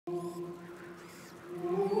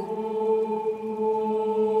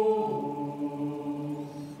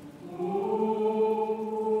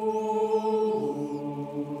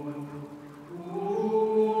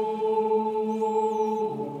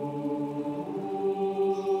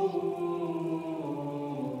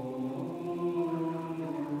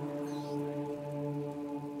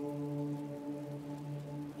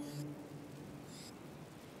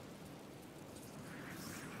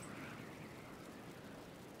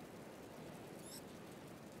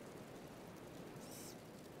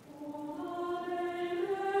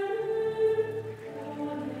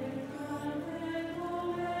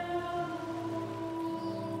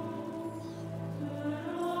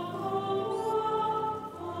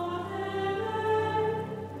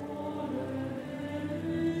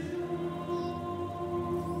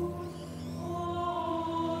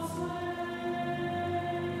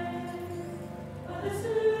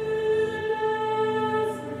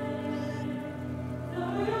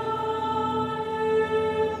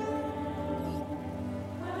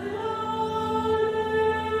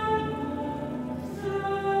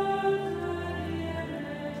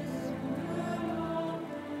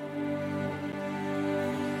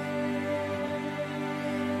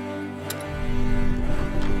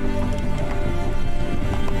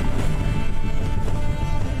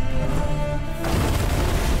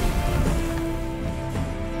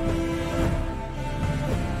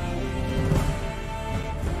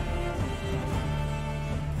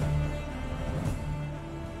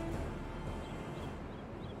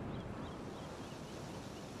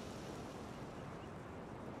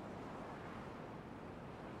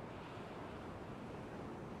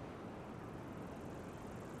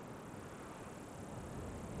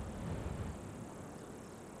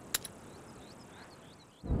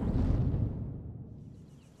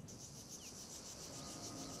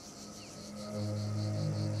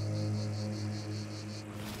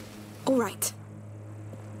all right.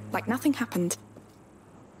 Like nothing happened.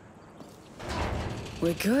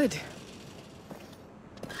 We're good.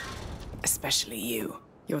 Especially you.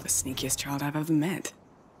 You're the sneakiest child I've ever met.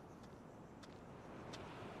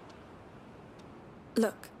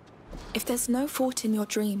 Look, if there's no fort in your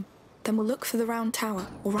dream, then we'll look for the round tower,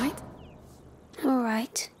 all right? All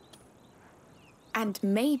right. And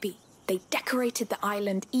maybe they decorated the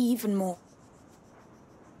island even more.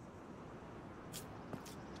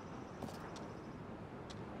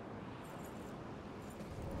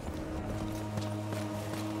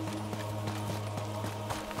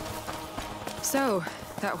 So,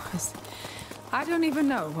 that was... I don't even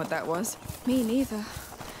know what that was. Me neither.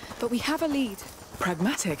 But we have a lead.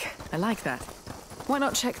 Pragmatic. I like that. Why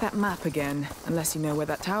not check that map again, unless you know where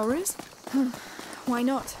that tower is? Why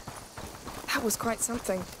not? That was quite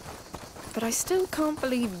something. But I still can't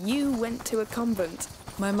believe you went to a convent.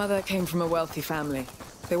 My mother came from a wealthy family.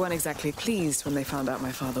 They weren't exactly pleased when they found out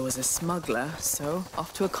my father was a smuggler, so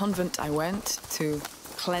off to a convent I went to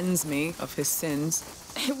cleanse me of his sins.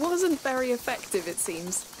 It wasn't very effective, it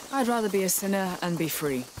seems. I'd rather be a sinner and be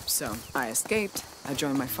free. So I escaped, I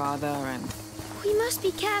joined my father, and... We must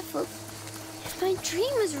be careful. If my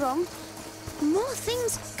dream was wrong, more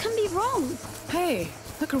things can be wrong. Hey,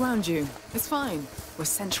 look around you. It's fine. We're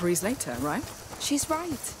centuries later, right? She's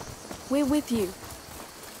right. We're with you.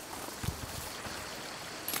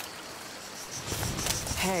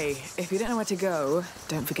 Hey, if you don't know where to go,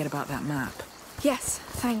 don't forget about that map. Yes,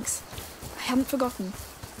 thanks. I hadn't forgotten.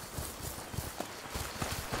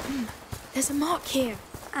 There's a mark here.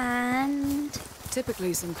 And...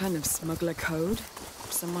 Typically some kind of smuggler code.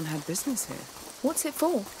 Someone had business here. What's it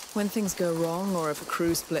for? When things go wrong, or if a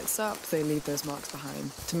crew splits up, they leave those marks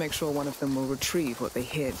behind, to make sure one of them will retrieve what they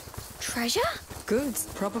hid. treasure? Goods,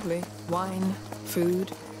 probably. Wine,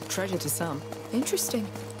 food, treasure to some. Interesting.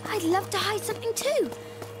 I'd love to hide something too.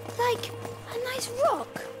 Like a nice rock.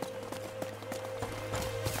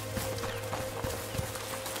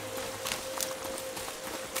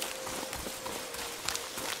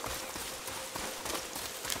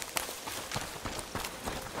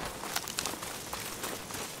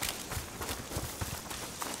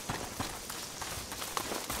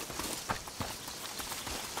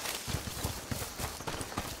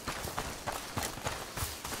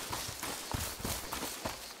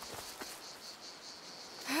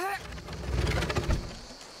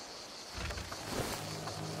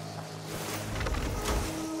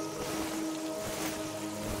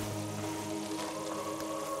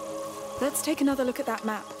 Let's take another look at that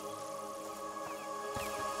map.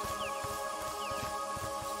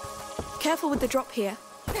 Careful with the drop here.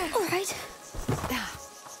 All right.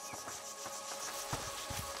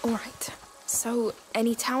 All right. So,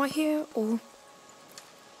 any tower here, or...?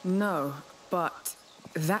 No, but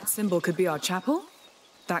that symbol could be our chapel?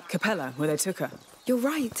 That capella where they took her. You're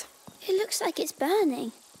right. It looks like it's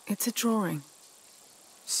burning. It's a drawing.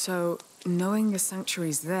 So, knowing the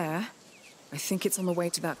sanctuary's there, I think it's on the way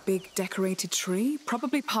to that big decorated tree,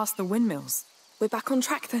 probably past the windmills. We're back on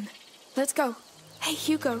track then. Let's go. Hey,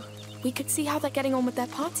 Hugo, we could see how they're getting on with their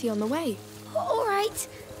party on the way. All right.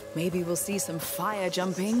 Maybe we'll see some fire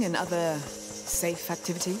jumping and other safe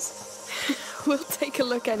activities. We'll take a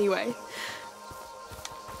look anyway.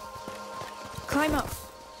 Climb up.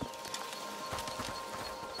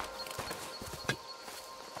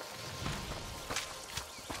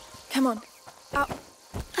 Come on. Up.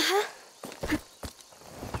 Uh-huh.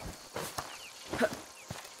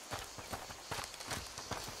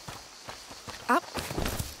 Up.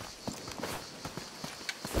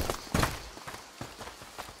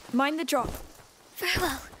 Mind the drop. Very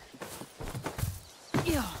well.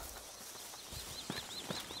 Yeah.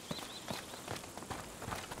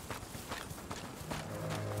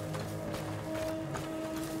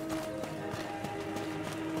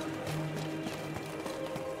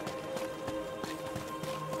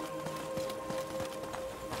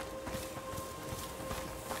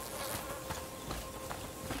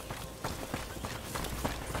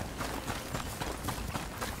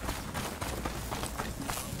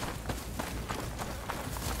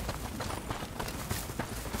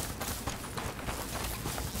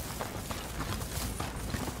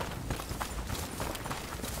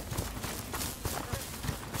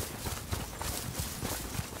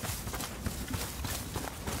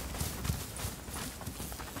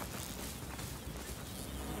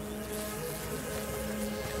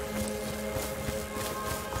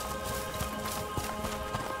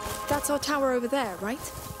 That's our tower over there, right?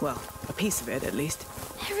 Well, a piece of it at least.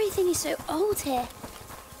 Everything is so old here.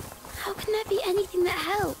 How can there be anything that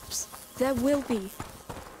helps? There will be.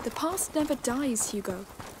 The past never dies, Hugo.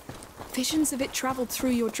 Visions of it traveled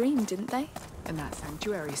through your dream, didn't they? And that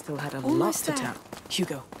sanctuary still had a lot Almost to there. tell.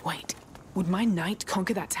 Hugo, wait. Would my knight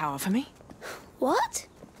conquer that tower for me? What?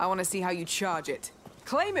 I want to see how you charge it.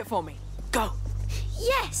 Claim it for me. Go!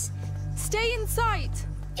 Yes! Stay in sight!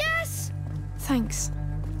 Yes! Thanks.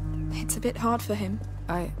 It's a bit hard for him.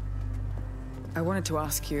 I wanted to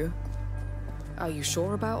ask you, are you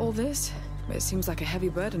sure about all this? It seems like a heavy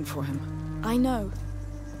burden for him. I know.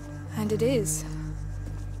 And it is.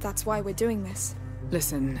 That's why we're doing this.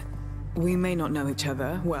 Listen, we may not know each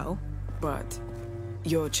other well, but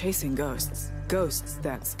you're chasing ghosts. Ghosts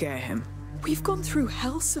that scare him. We've gone through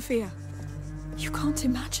hell, Sophia. You can't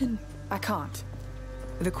imagine. I can't.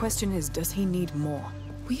 The question is, does he need more?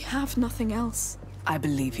 We have nothing else. I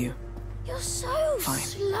believe you. You're so Fine.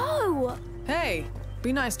 slow. Hey,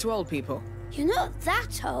 be nice to old people. You're not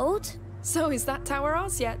that old. So is that tower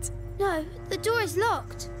ours yet? No, the door is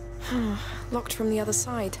locked. Locked from the other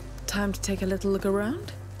side. Time to take a little look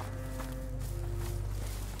around?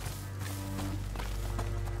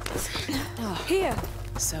 Here!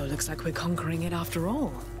 So looks like we're conquering it after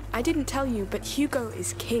all. I didn't tell you, but Hugo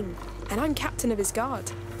is king, and I'm captain of his guard.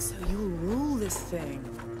 So you'll rule this thing.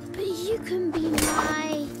 But you can be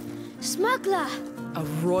my smuggler. A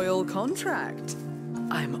royal contract.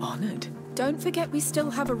 I'm honored. Don't forget we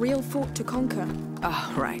still have a real fort to conquer.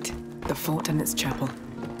 Ah, right. The fort and its chapel.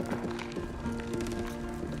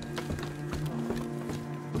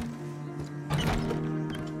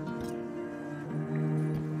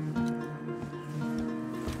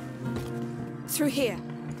 Through here.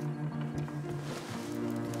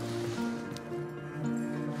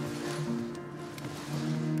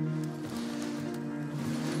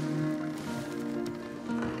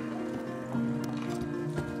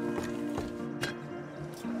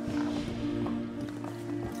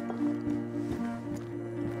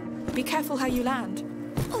 Be careful how you land.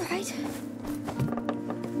 All right.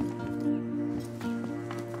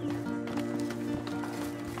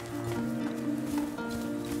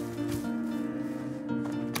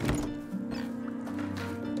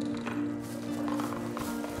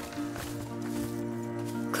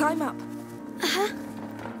 Climb up. Uh-huh.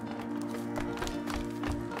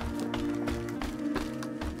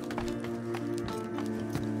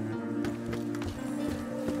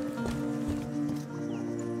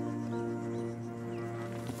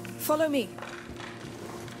 Follow me.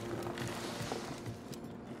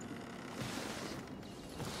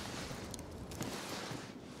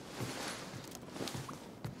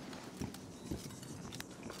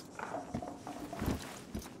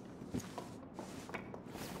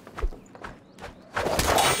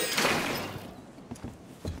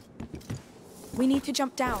 We need to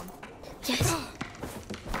jump down. Yes.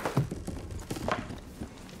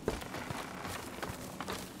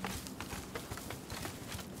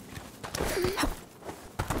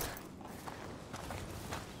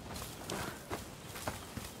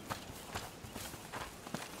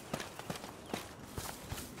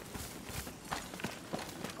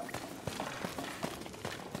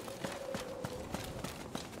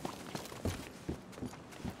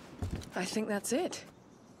 I think that's it.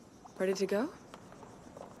 Ready to go?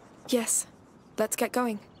 Yes. Let's get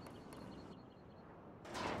going.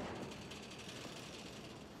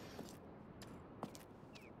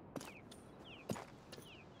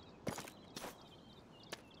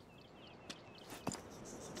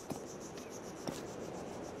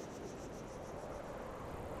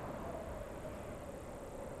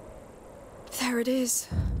 There it is.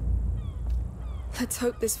 Let's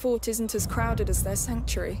hope this fort isn't as crowded as their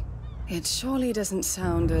sanctuary. It surely doesn't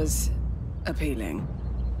sound as appealing.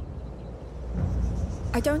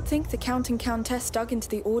 I don't think the Count and Countess dug into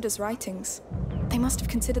the Order's writings. They must have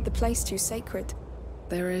considered the place too sacred.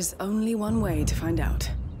 There is only one way to find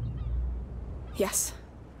out. Yes.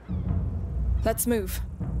 Let's move.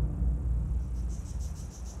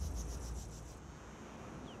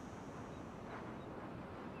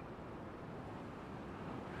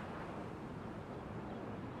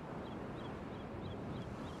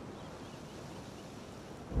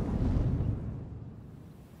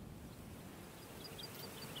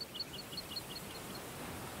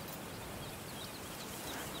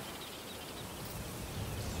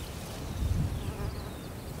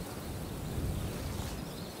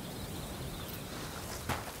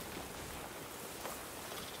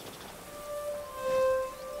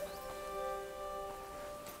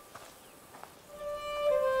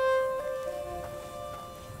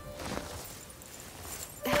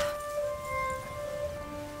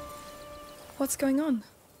 What's going on?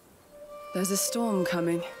 There's a storm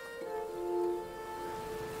coming.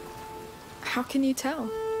 How can you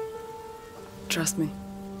tell? Trust me.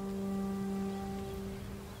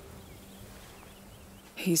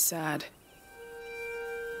 He's sad.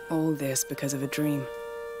 All this because of a dream.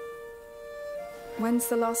 When's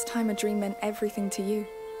the last time a dream meant everything to you?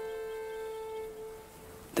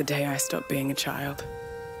 The day I stopped being a child.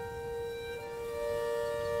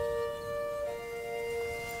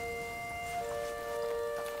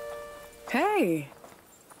 Hey,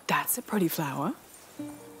 that's a pretty flower.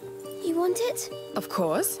 You want it? Of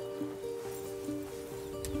course.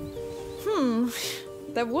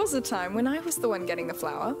 There was a time when I was the one getting the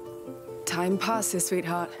flower. Time passes,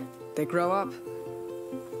 sweetheart. They grow up.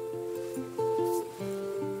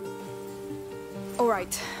 All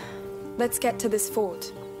right, let's get to this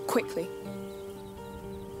fort, quickly.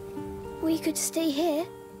 We could stay here.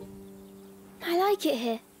 I like it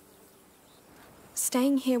here.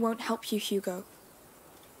 Staying here won't help you, Hugo.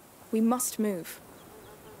 We must move.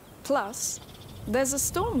 Plus, there's a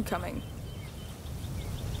storm coming.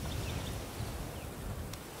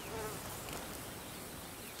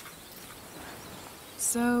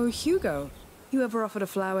 So, Hugo, you ever offered a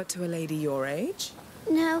flower to a lady your age?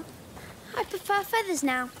 No, I prefer feathers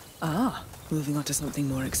now. Ah, moving on to something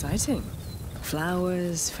more exciting.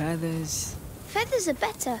 Flowers, feathers... Feathers are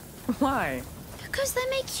better. Why? Because they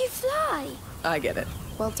make you fly. I get it.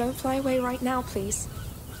 Well, don't fly away right now, please.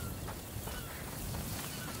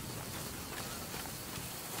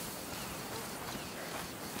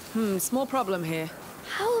 Small problem here.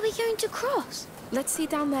 How are we going to cross? Let's see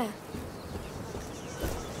down there.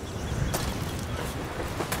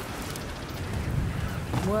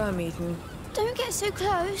 Worm-eaten. Don't get so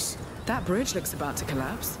close. That bridge looks about to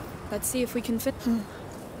collapse. Let's see if we can fit...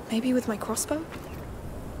 Maybe with my crossbow?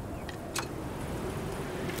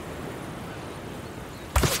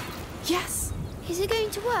 Yes! Is it going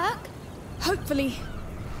to work? Hopefully.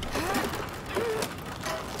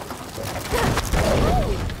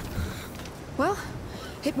 Well,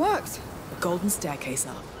 it worked. Golden staircase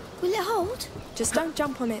up. Will it hold? Just don't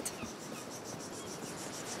jump on it.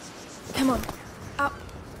 Come on, up.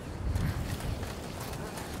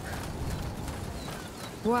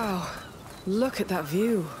 Wow, look at that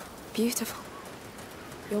view. Beautiful.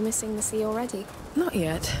 You're missing the sea already. Not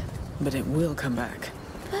yet, but it will come back.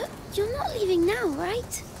 But you're not leaving now,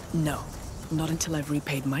 right? No, not until I've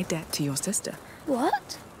repaid my debt to your sister.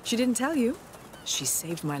 What? She didn't tell you. She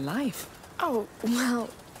saved my life. Oh, well...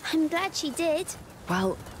 I'm glad she did.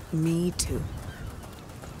 Well, me too.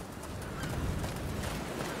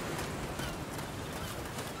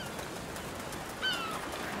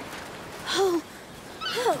 Oh,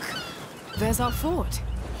 look. There's our fort.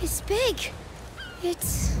 It's big.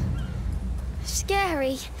 It's...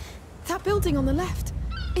 scary. That building on the left.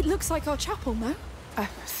 It looks like our chapel, no? I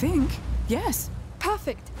think, yes.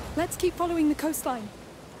 Perfect. Let's keep following the coastline.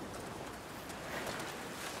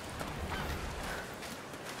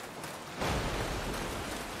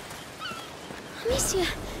 Amicia,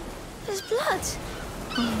 there's blood.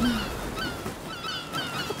 Oh no.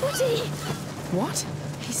 A body. What?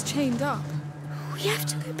 He's chained up. We have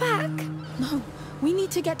to go back. No, we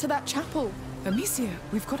need to get to that chapel. Amicia,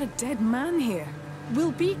 we've got a dead man here.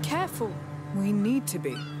 We'll be careful. We need to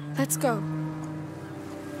be. Let's go.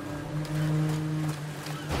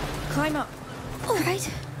 Climb up. All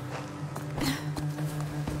right.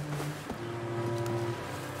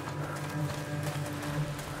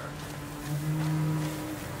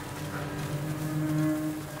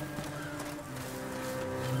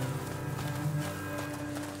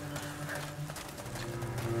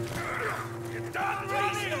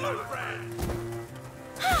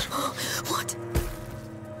 What?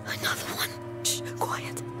 Another one. Shh,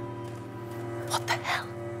 quiet. What the hell?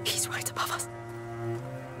 He's right above us.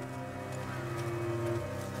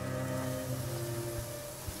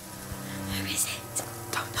 Who is it?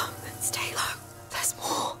 Don't know. Stay low. There's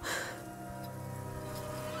more.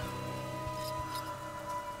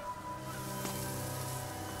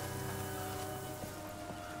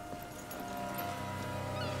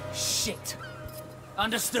 Shit.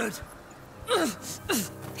 Understood.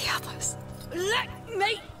 The others. Let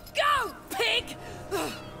me go, pig!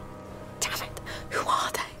 Damn it. Who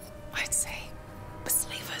are they? I'd say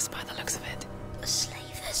slavers by the looks of it.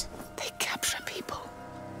 Slavers? They capture people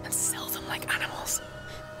and sell them like animals.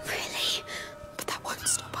 Really? But that won't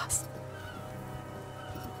stop us.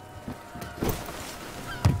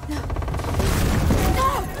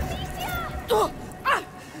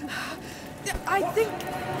 I think...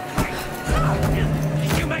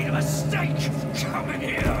 You made a mistake! Come in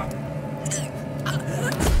here!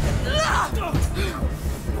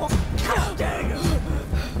 How dare you!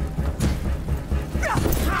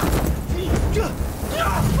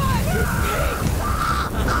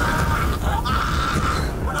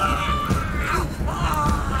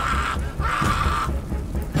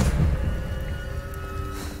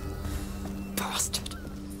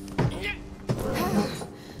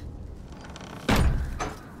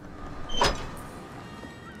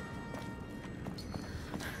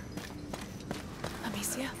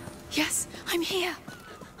 here.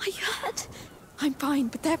 Are you hurt? I'm fine,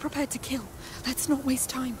 but they're prepared to kill. Let's not waste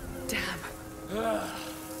time. Damn.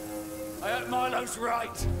 I hope Milo's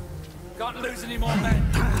right. Can't lose any more men.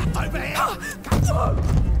 Over here! What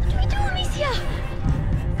do we do, Amicia?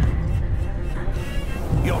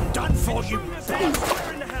 You're done for, you bastard!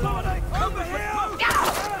 Where in the hell are they? Over here!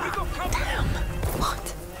 We've got company!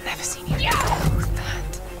 What? Never seen you do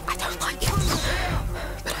that. I don't like it.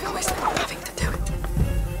 But I always end up having to do it.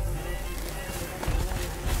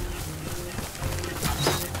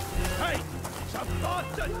 Hey! Some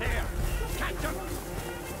bastards here! Catch them!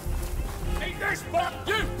 Eat this, but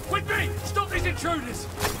you! With me! Stop these intruders!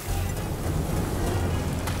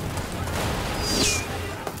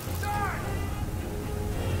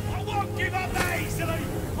 I won't give up that easily!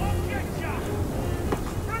 I'll get ya!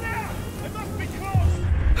 Run out! It must be close!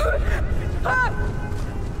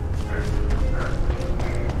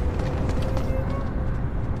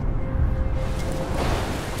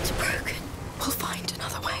 It's broken. We'll find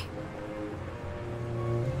another way.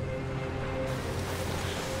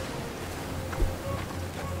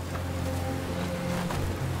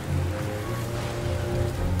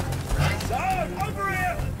 So, over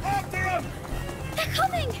here! After them! They're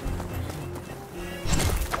coming!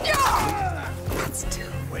 That's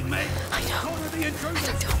two. With me! I know. Corner the intruders!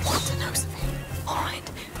 I don't want to know something. All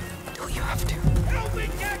right. Do you have to? Help me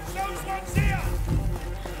catch those ones here!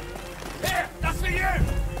 Here, that's for you!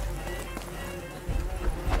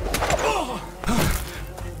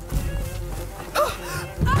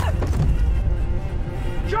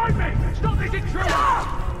 Join me! Stop these intruders!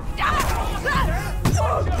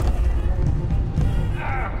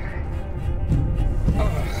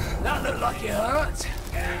 That looked like it hurt.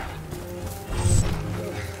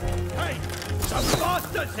 Hey! Some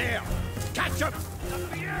bastards here! Catch them!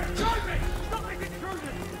 Join me! Stop these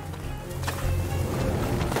intruders!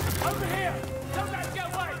 Over here! Don't let them get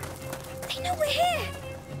away! They know we're here!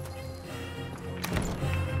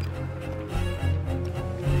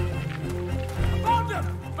 Found them!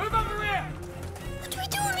 Move over here! What do we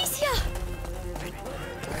do, Amicia?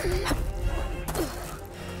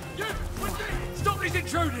 You! With me! Stop these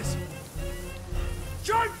intruders!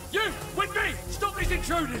 Join! You! With me! Stop these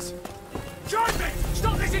intruders! Join me!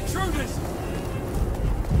 Stop these intruders!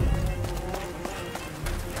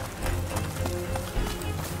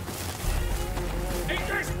 Eat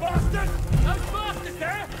this, bastard! Those bastards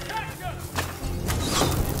there! Catch them!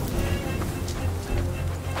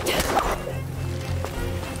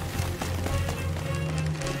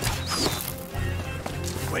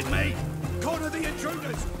 With me! Corner the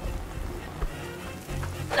intruders!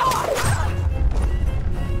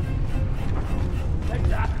 Take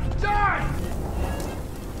that! Die!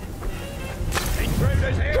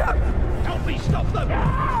 Intruders here! Help me stop them!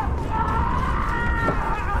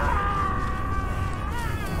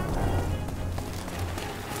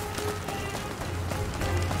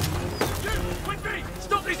 You! With me!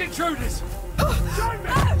 Stop these intruders! Join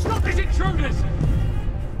me! Stop these intruders!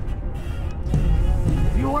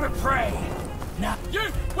 You want to pray? Now,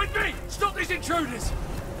 you! With me! Stop these intruders!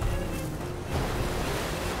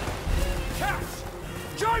 Catch!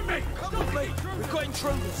 Join me! Come with me! We've got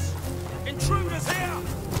intruders! Intruders here!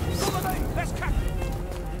 Follow me! Let's catch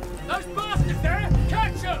them! Those bastards there!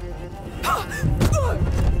 Catch them!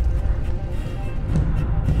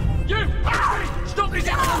 You! With me! Stop these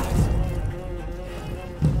intruders!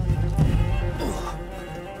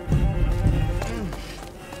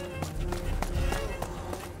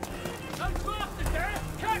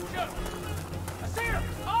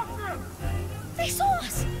 They saw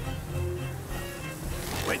us!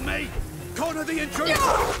 With me! Corner the intruder!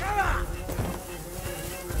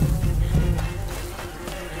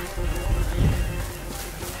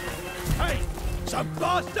 Hey! Some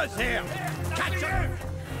bastards here! Catch them!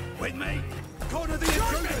 With me! Corner the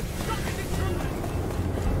intruder!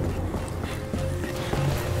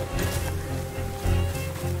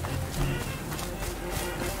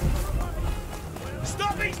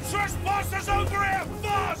 Stop these trespassers over here,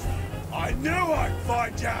 fast! I knew I'd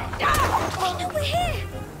find ya! They know we're here!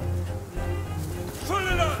 Full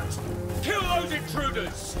alert! Kill those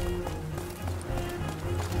intruders!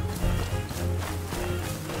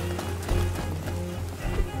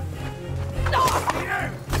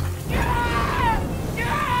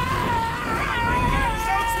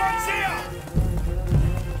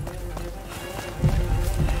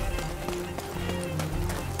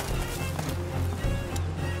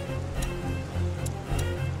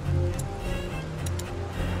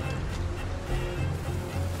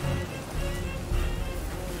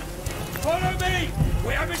 Follow me!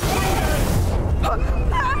 We have intruders!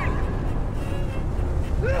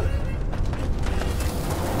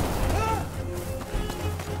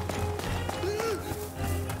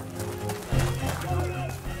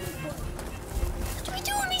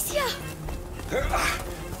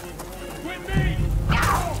 With me!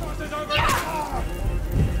 Monsters over here!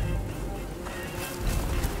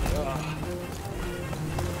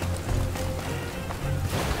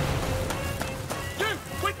 You!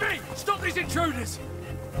 With me! Stop these intruders!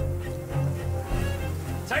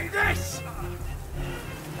 Take this!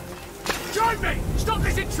 Join me! Stop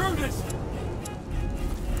these intruders!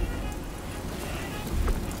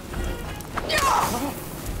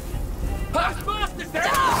 There's masters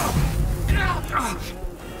there!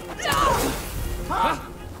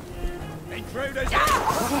 Intruders!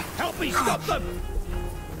 Help me stop them!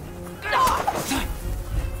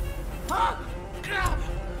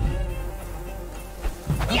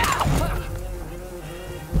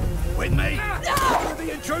 With me! Follow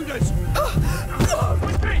the intruders!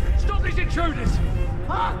 With me! Stop these intruders!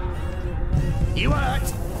 You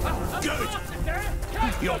hurt! Good!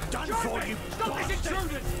 You're done for, you Stop these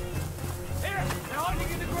intruders! Here! They're hiding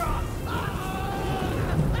in the grass!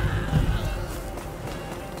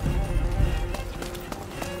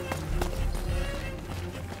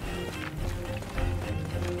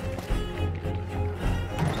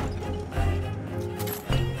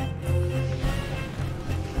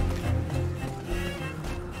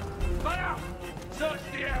 Search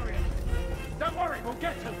the area. Don't worry, we'll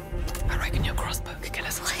get them. I reckon your crossbow could get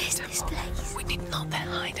us What is this place? We need not their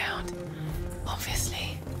hideout.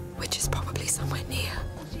 Obviously. Which is probably somewhere near.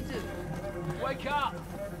 What's he do? Wake up!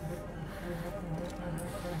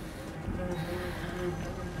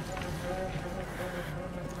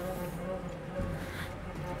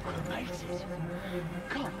 Automated?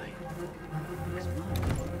 Can't they? It's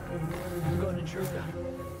mine. We've got an intruder.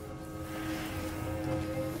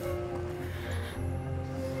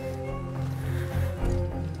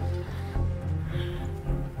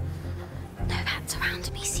 No bats around,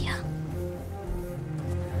 Amicia.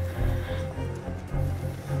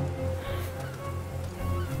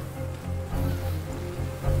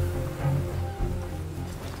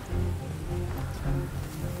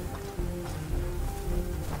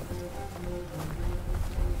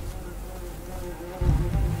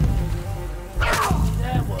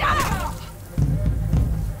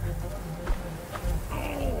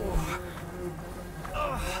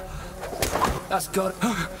 That's good.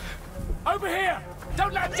 Over here!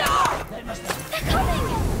 Don't let them die! They must have... They're coming!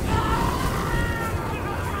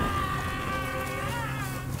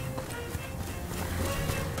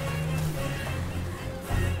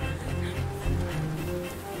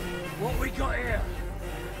 What we got here?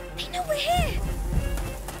 They know we're here!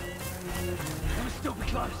 They must still be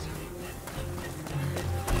close.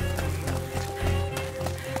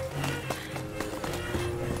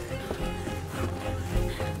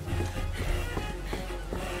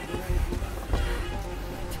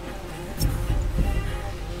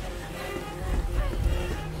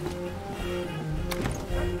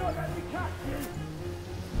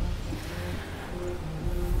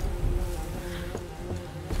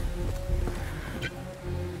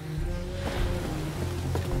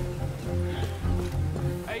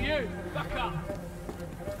 Hey you, back up!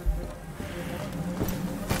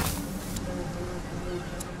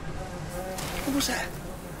 What was that?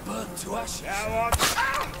 Burn to ashes. Now on!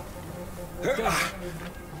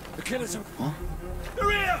 The killers are... What?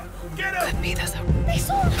 They're here! Get them! Could be there's a... They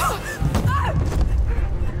saw us!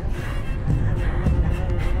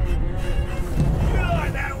 You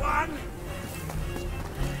like that one?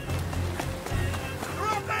 They're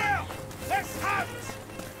up there! Let's hunt!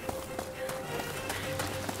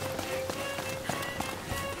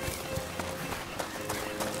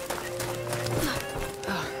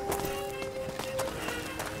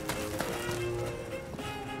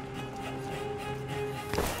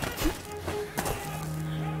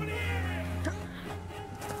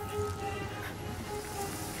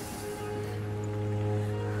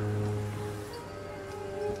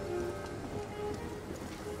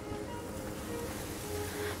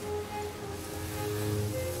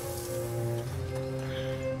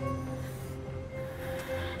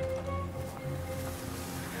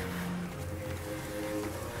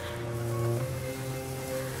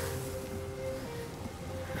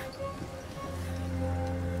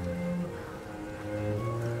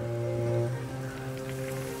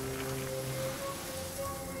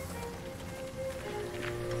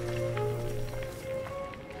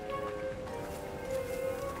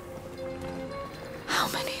 How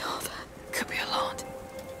many are there? Could be a lot.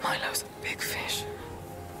 Milo's a big fish.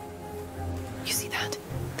 You see that?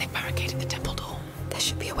 They barricaded the temple door. There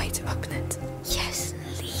should be a way to open it. Yes,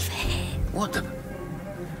 leave it here. What the...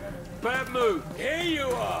 Bad move! Here you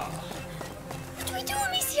are! What do we do,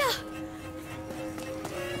 Amicia?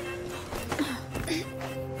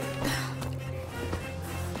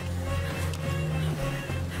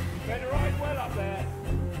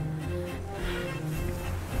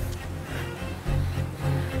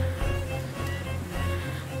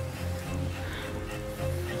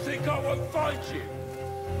 think I won't find you?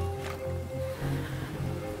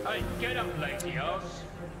 Hey, get up, lazy ass.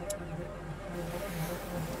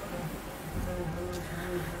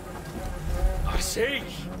 I see.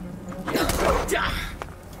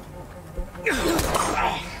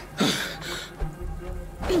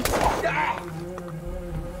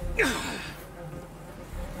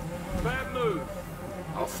 Bad move.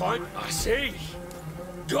 I'll find. I see.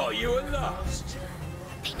 Got you at last.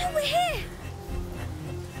 They know we're here.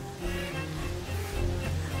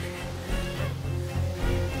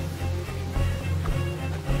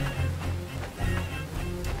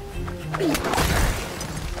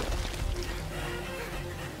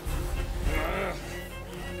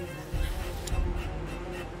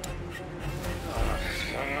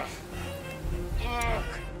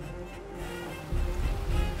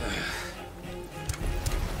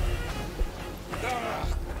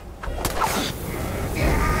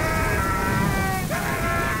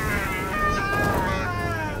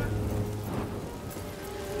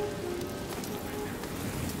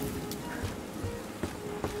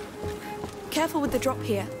 Careful with the drop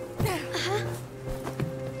here.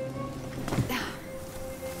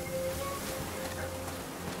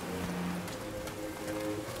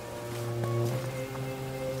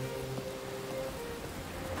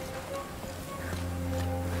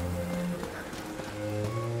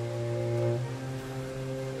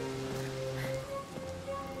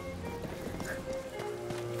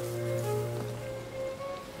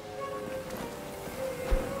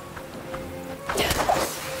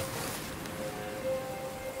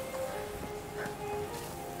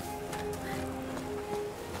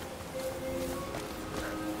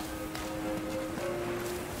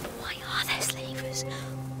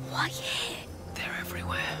 Why here? They're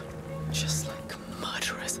everywhere. Just like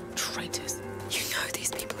murderers and traitors. You know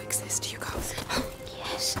these people exist, Hugo.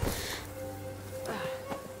 Yes.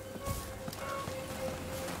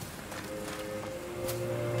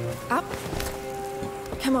 Up.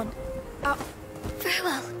 Come on. Up. Very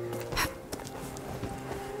well.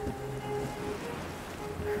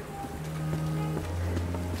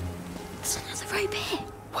 There's another rope here.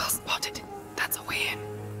 Well spotted. That's a way in.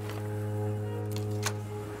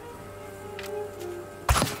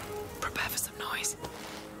 Prepare for some noise.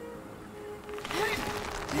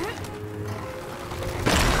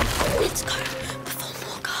 Let's go before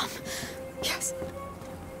more come. Yes.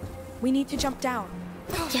 We need to jump down.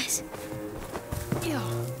 Yes.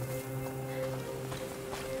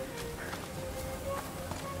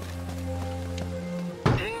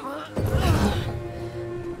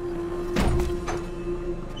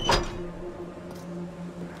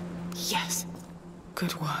 Yes.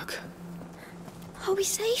 Good work. Are we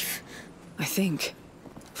safe? I think.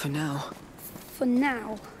 For now. For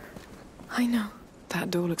now. I know. That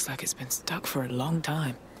door looks like it's been stuck for a long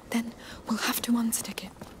time. Then we'll have to unstick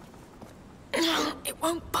it. It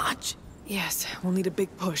won't budge. Yes, we'll need a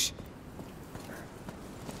big push.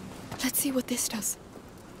 Let's see what this does.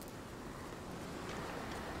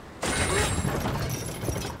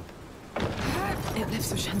 It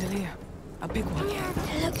lifts a chandelier. A big one.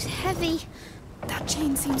 It looks heavy. That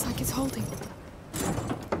chain seems like it's holding.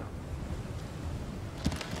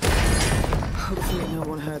 Hopefully no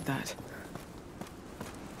one heard that.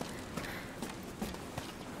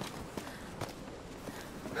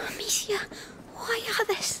 Amicia, why are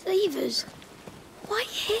there slavers? Why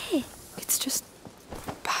here? It's just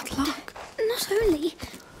bad luck. Not only,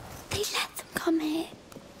 they let them come here.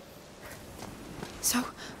 So,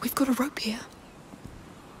 we've got a rope here.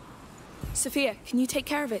 Sophia, can you take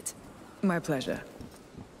care of it? My pleasure.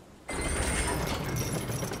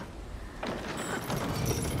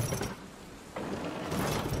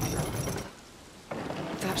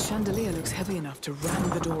 That chandelier looks heavy enough to ram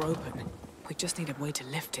the door open. We just need a way to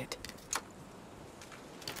lift it.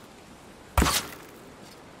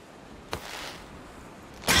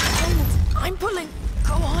 I'm pulling.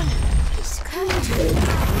 Go on. It's cold.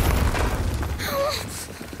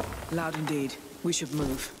 Loud indeed. We should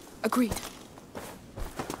move. Agreed.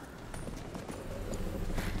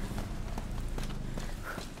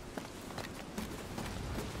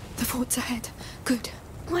 The fort's ahead. Good.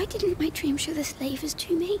 Why didn't my dream show the slavers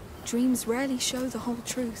to me? Dreams rarely show the whole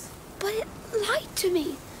truth. But it lied to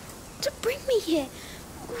me. To bring me here.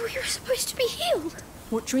 We were supposed to be healed.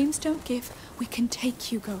 What dreams don't give, we can take,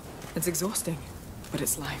 Hugo. It's exhausting, but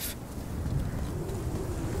it's life.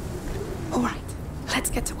 All right, let's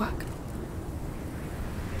get to work.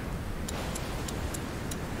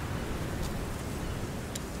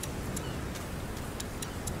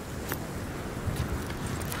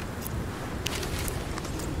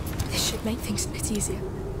 This should make things a bit easier.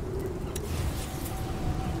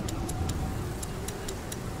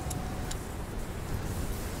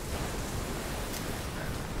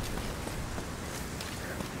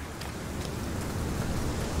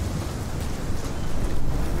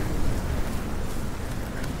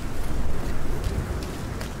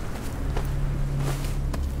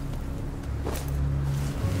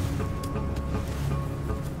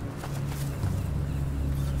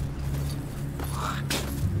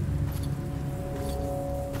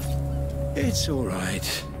 It's all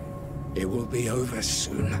right. It will be over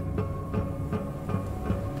soon.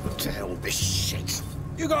 What the hell this shit?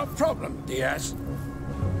 You got a problem, Diaz?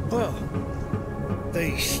 Well,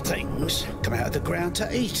 these things come out of the ground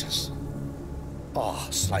to eat us.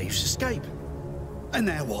 Our slaves escape. And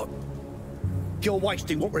now what? You're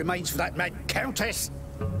wasting what remains for that mad countess?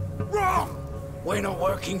 Wrong! We're not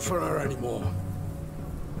working for her anymore.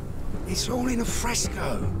 It's all in a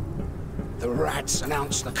fresco. The rats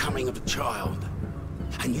announced the coming of a child.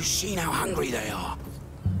 And you've seen how hungry they are.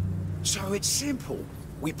 So it's simple.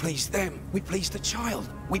 We please them, we please the child.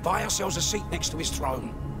 We buy ourselves a seat next to his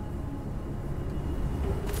throne.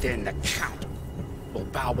 Then the Count will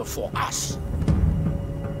bow before us.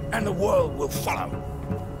 And the world will follow.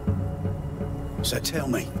 So tell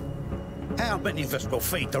me, how many of us will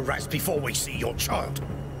feed the rats before we see your child?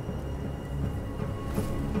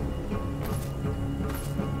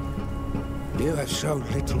 You have so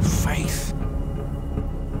little faith.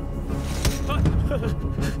 But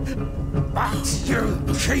you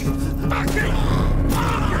keep backing!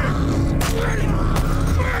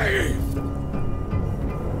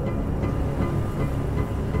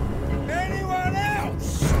 Anyone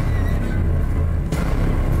else?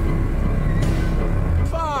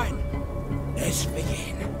 Fine. Let's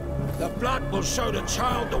begin. The blood will show the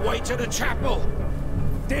child the way to the chapel.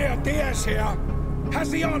 Dear Diaz here has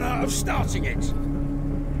the honor of starting it.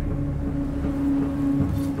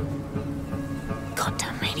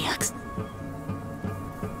 Goddamn maniacs.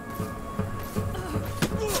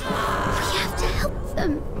 We have to help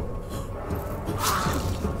them.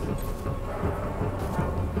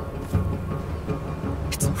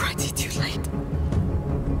 It's already too late.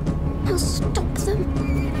 I'll stop them.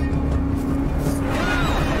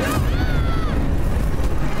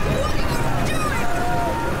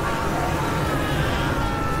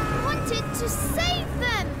 To save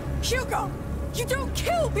them! Hugo! You don't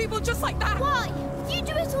kill people just like that! Why? You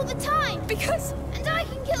do it all the time! Because... And I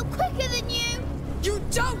can kill quicker than you! You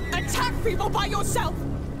don't attack people by yourself!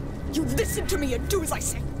 You listen to me and do as I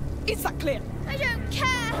say. Is that clear? I don't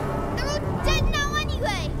care! They're all dead now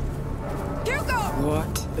anyway! Hugo!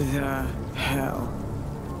 What the hell?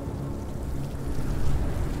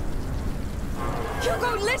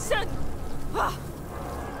 Hugo, listen! Ah.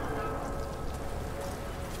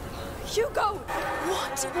 Hugo!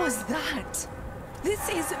 What was that? This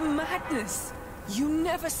is madness. You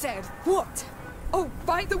never said... What? Oh,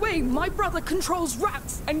 by the way, my brother controls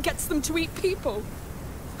rats and gets them to eat people.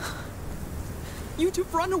 You'd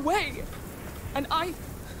have run away. And I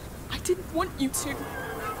didn't want you to.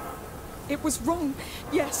 It was wrong,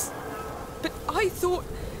 yes. But I thought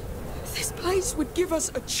this place would give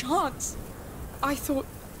us a chance. I thought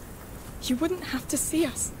you wouldn't have to see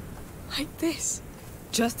us like this.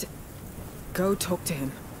 Just... go talk to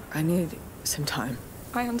him. I need some time.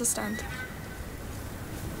 I understand.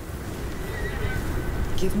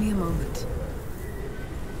 Give me a moment.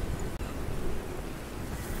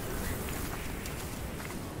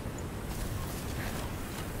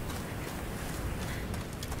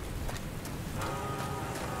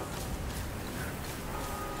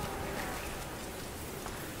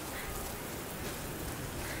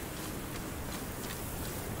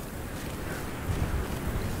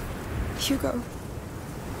 Hugo.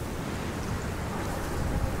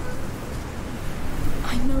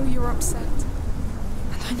 I know you're upset,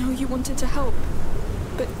 and I know you wanted to help,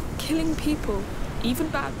 but killing people, even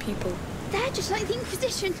bad people... They're just like the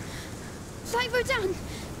Inquisition. Like Rodan.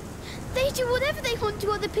 They do whatever they want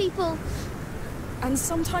to other people. And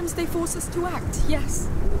sometimes they force us to act, yes.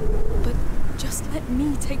 But just let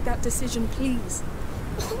me take that decision, please.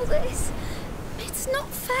 All this, it's not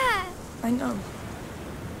fair. I know.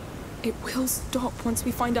 It will stop once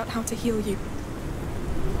we find out how to heal you.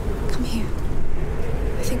 Come here.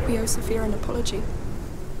 I think we owe Sophia an apology.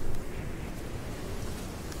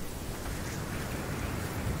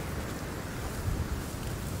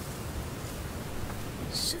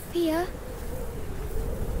 Sophia,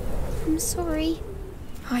 I'm sorry.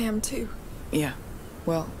 I am too. Yeah.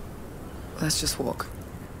 Well, let's just walk.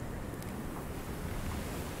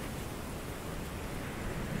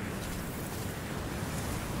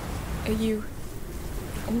 Are you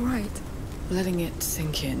all right? Letting it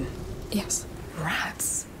sink in. Yes.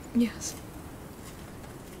 Rats. Yes.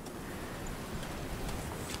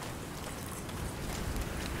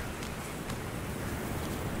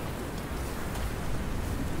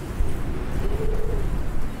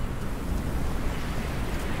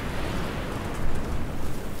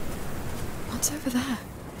 What's over there?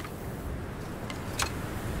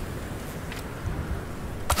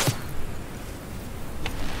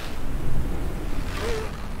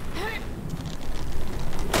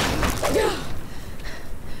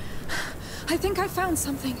 I think I found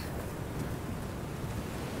something.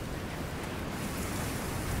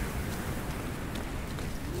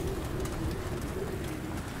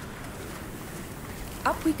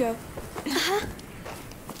 Up we go.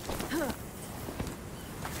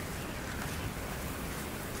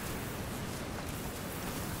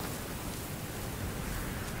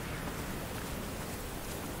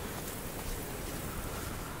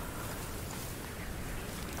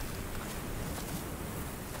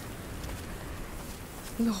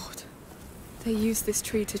 Lord, they use this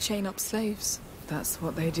tree to chain up slaves. That's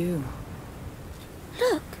what they do.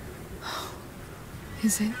 Look,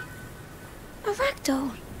 Is it? a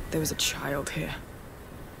ragdoll. There was a child here.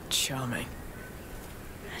 Charming.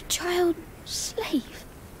 A child slave.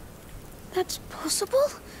 That's possible?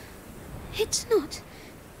 It's not,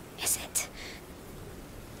 is it?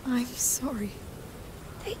 I'm sorry.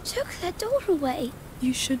 They took their doll away.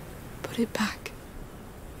 You should put it back.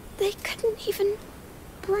 They couldn't even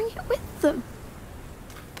bring it with them.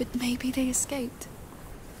 But maybe they escaped.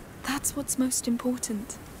 That's what's most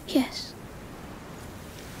important. Yes.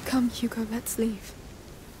 Come, Hugo, let's leave.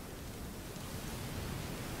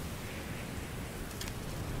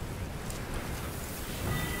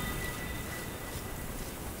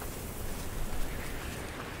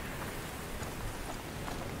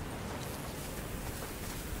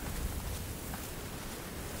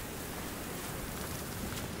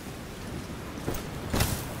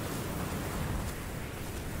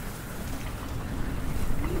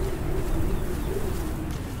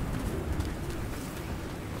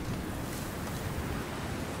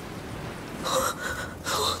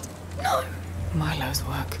 Milo's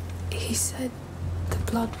work. He said the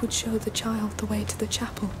blood would show the child the way to the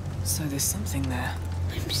chapel. So there's something there.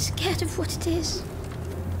 I'm scared of what it is.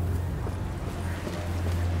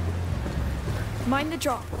 Mind the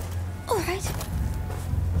drop. All right.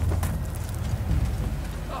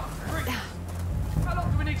 How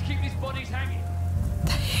long do we need to keep these bodies hanging?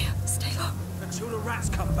 They're here. Stay low. Until the rats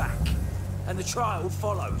come back, and the child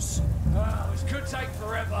follows. Oh, this could take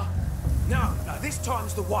forever. No, this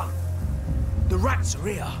time's the one. The rats are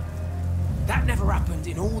here. That never happened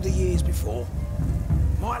in all the years before.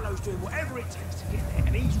 Milo's doing whatever it takes to get there,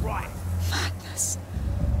 and he's right. Madness.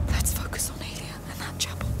 Let's focus on Alia and that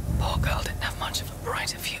chapel. Poor girl didn't have much of a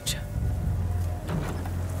brighter future.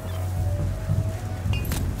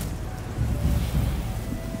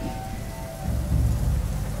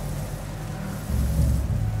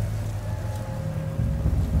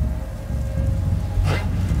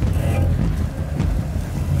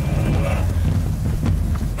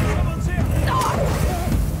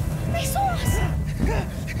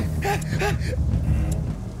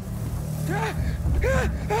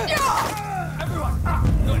 Everyone,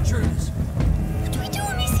 no intruders. What do we do,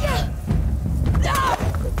 Amicia?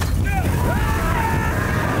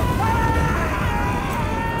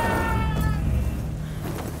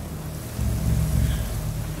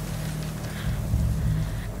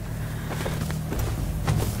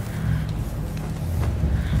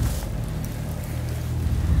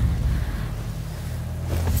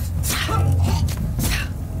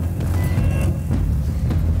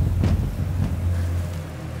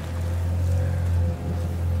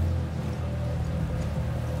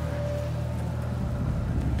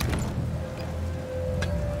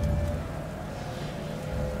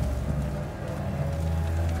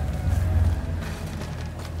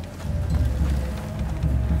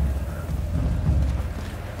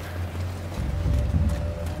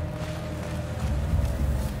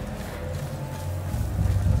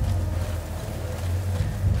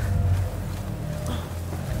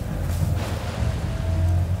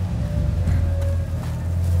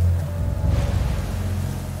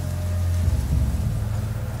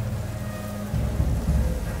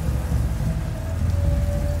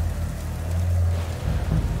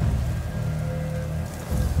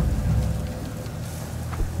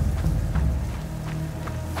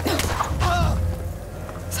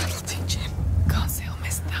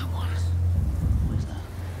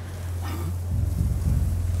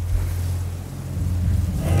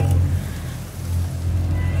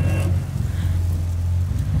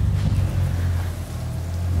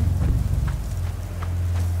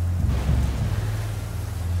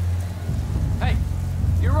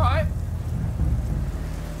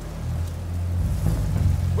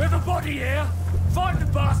 body here! Find the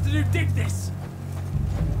bastard who did this!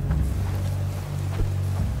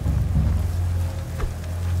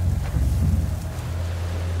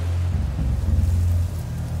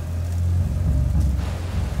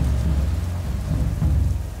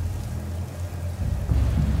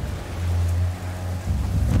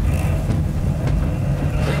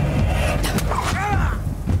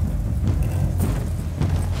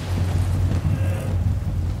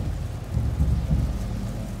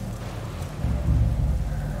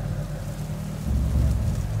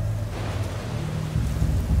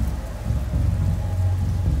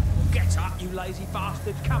 you lazy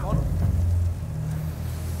bastard. Come on.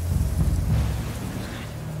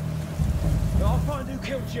 I'll find who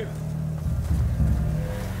killed you.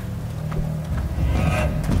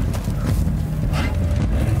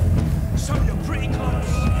 So you're pretty close.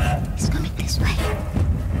 He's coming this way.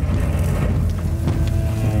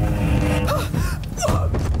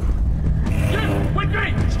 You! With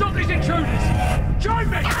me! Stop these intruders! Join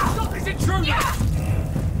me! Stop these intruders!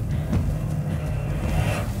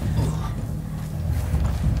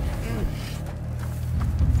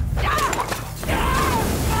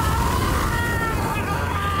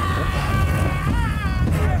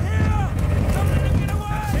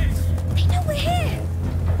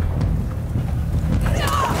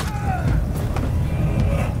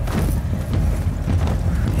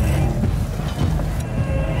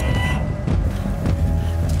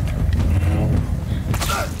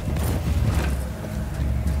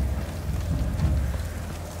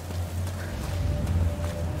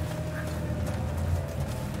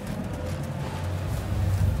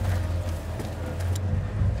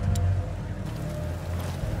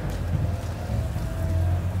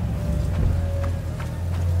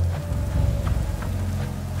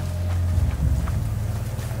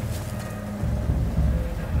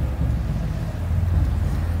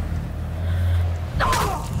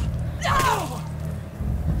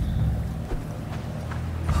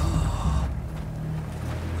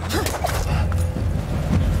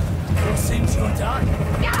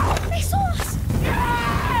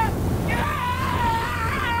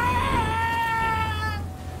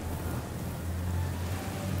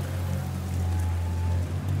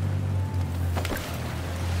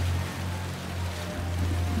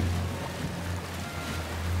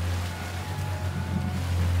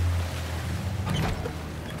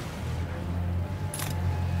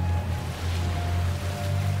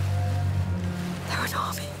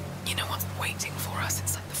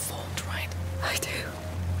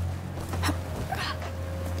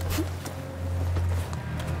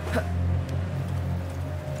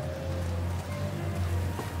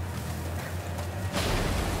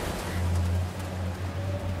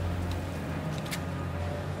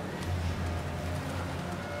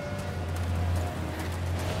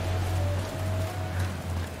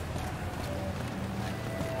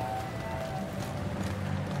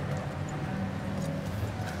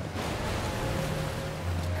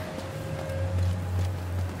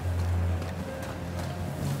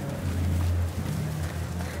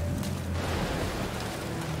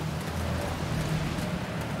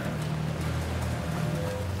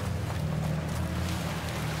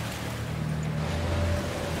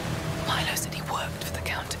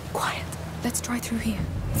 Let's try through here.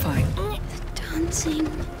 Fine. The dancing,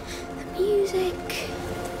 the music,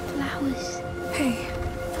 flowers. Hey.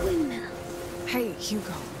 The windmill. Hey,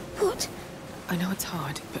 Hugo. What? I know it's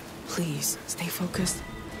hard, but please, stay focused.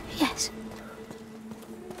 Yes.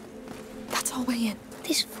 That's our way in.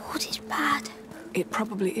 This fort is bad. It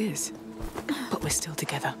probably is. But we're still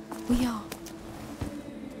together. We are.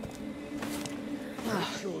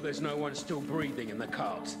 Sure there's no one still breathing in the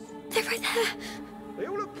cart. They're right there. They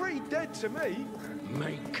all look pretty dead to me.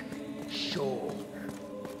 Make sure.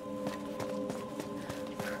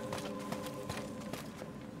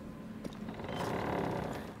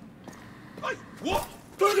 Hey, what?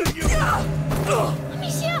 Look you!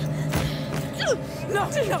 Amicia! No!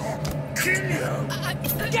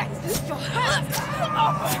 Get your hands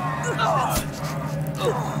off!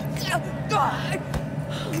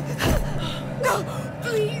 No!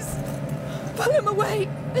 Please! Pull him away!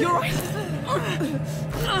 You're right!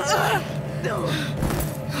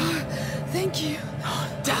 Thank you.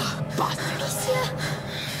 Amicia!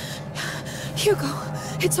 Hugo,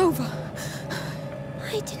 it's over.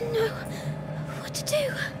 I didn't know what to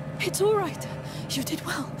do. It's all right. You did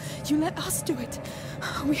well. You let us do it.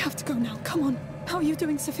 We have to go now. Come on. How are you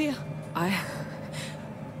doing, Sophia?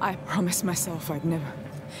 I promised myself I'd never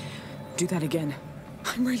do that again.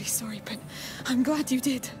 I'm really sorry, but I'm glad you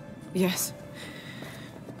did. Yes.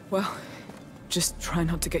 Well, just try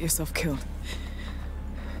not to get yourself killed.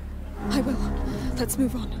 I will. Let's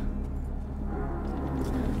move on.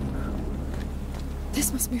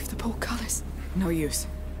 This must move the portcullis. No use.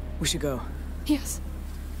 We should go. Yes.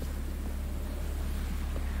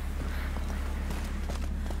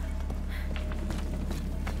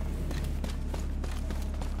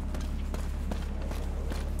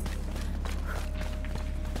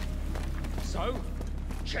 So,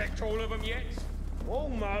 checked all of them yet?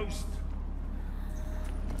 Almost.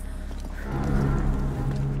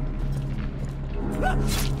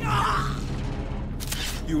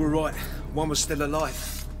 You were right. One was still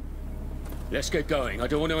alive. Let's get going. I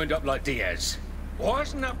don't want to end up like Diaz. Why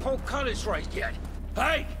hasn't that portcullis raised yet?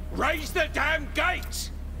 Hey, raise the damn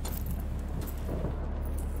gates!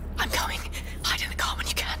 I'm going. Hide in the car when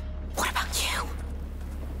you can. What about you?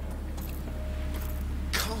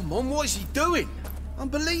 Come on, what is he doing?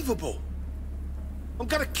 Unbelievable. I'm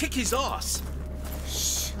gonna kick his ass.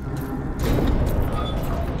 Shh.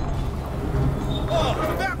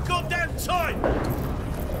 Oh, about goddamn time!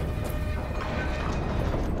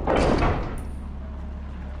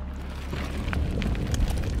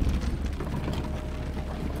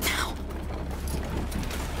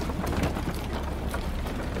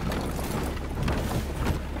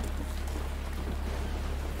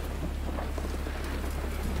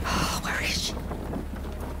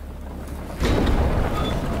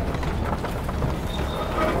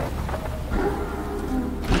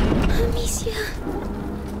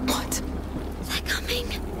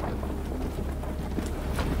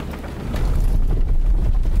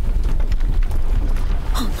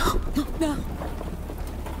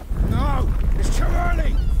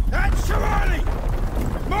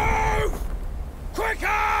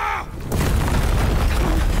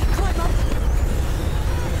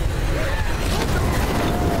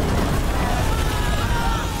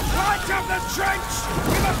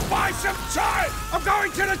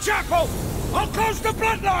 Chapel! I'll close the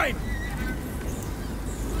Bloodline!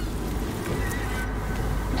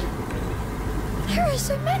 There are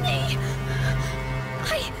so many!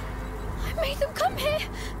 I made them come here!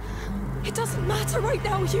 It doesn't matter right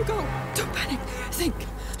now, Hugo! Don't panic! Think!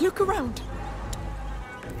 Look around!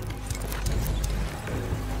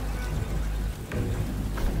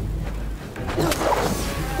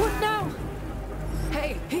 What now?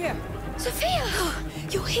 Hey, here! Sophia!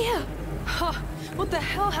 You're here! Huh. What the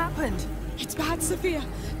hell happened? It's bad, Sophia.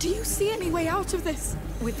 Do you see any way out of this?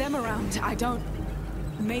 With them around, I don't...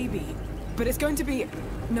 Maybe. But it's going to be...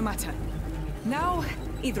 no matter. Now,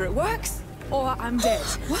 either it works, or I'm dead.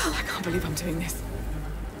 Wow. I can't believe I'm doing this.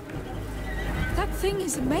 That thing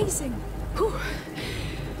is amazing. Whew.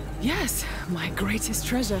 Yes, my greatest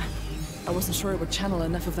treasure. I wasn't sure it would channel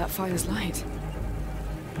enough of that fire's light.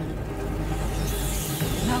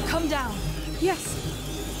 Now come down. Yes.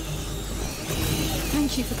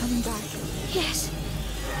 Thank you for coming back. Yes.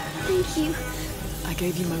 Thank you. I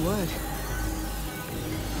gave you my word.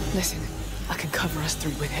 Listen, I can cover us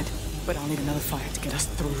through with it, but I'll need another fire to get us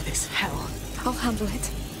through this hell. I'll handle it.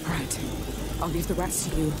 Right. I'll leave the rats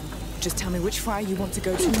to you. Just tell me which fire you want to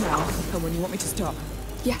go to now, and when you want me to stop.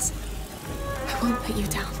 Yes. I won't let you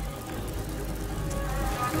down.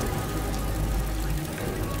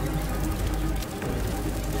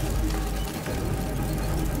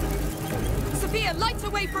 Sophia, light the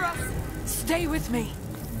way for us! Stay with me.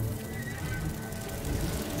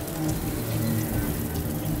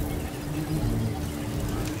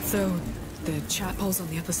 So, the chapel's on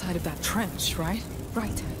the other side of that trench, right?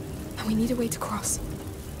 Right. And we need a way to cross.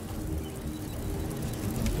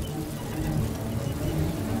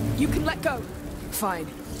 You can let go. Fine.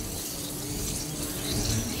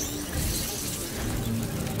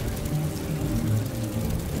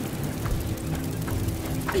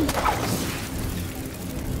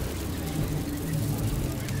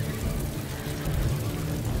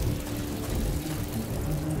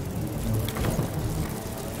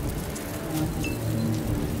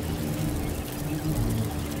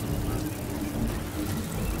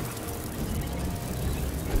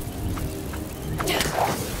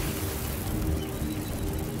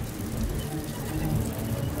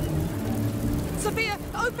 Sophia,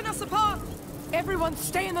 open us a path! Everyone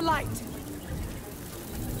stay in the light!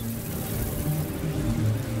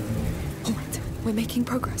 All right, we're making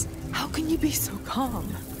progress. How can you be so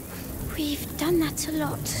calm? We've done that a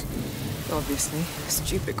lot. Obviously, a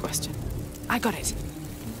stupid question. I got it.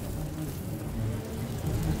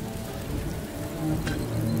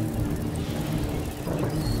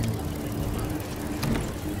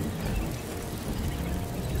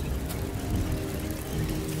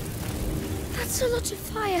 That's a lot of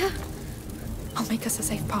fire. I'll make us a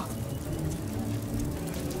safe path.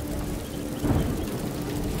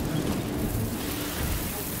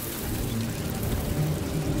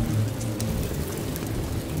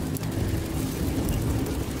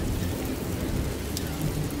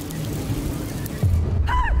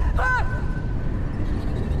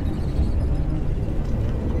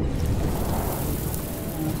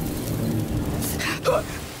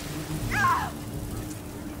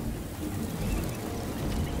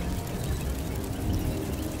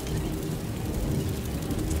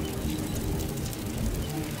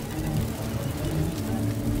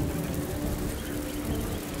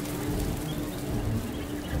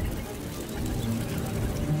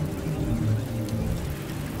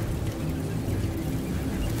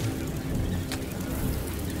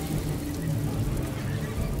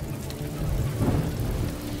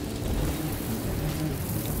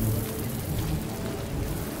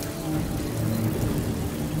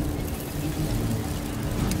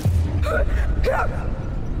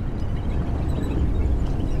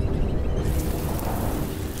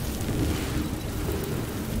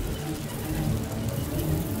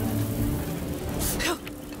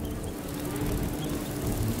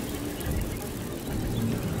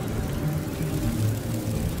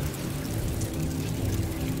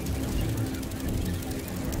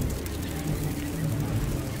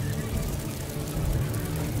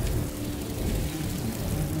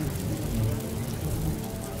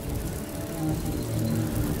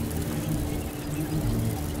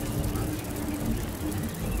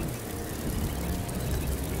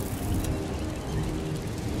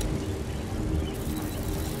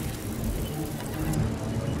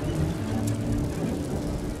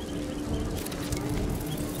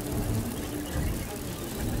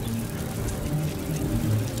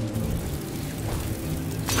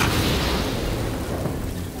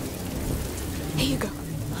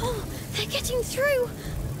 Through.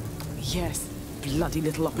 Yes, bloody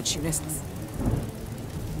little opportunists.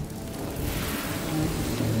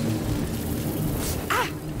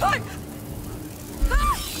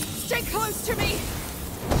 Stay close to me!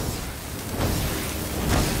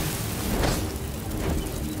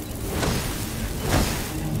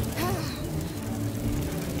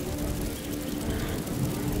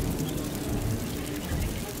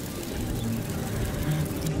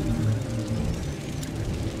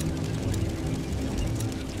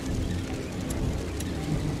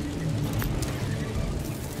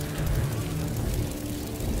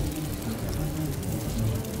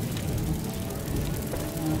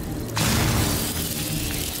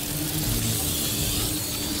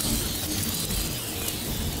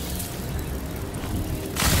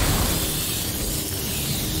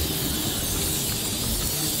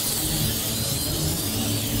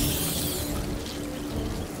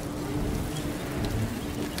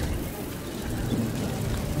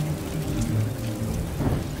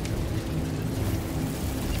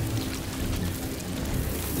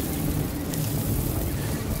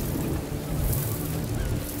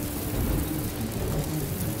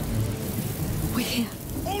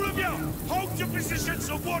 Positions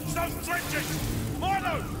and watch those trenches!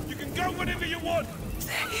 Milo, you can go whenever you want!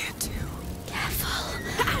 They're here too. Careful.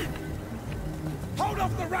 Hold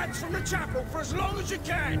off the rats from the chapel for as long as you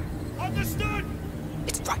can! Understood?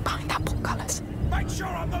 It's right behind that portcullis. Make sure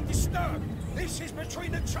I'm not disturbed! This is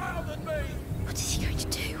between the child and me! What is he going to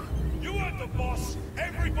do? You heard the boss!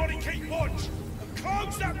 Everybody keep watch! And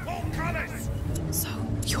close that portcullis! So,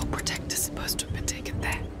 your protector's supposed to have been taken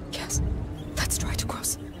there? Yes. Let's try to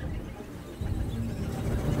cross.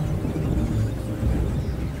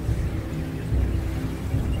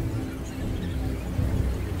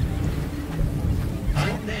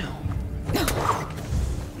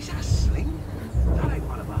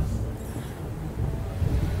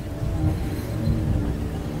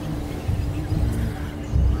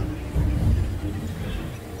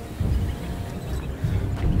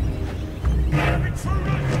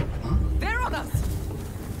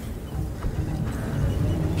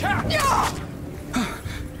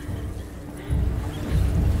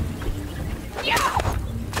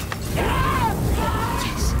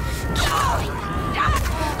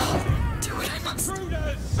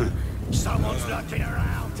 Someone's lurking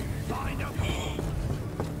around. Find them.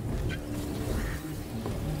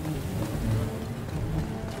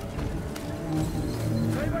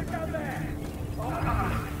 Anyone down there?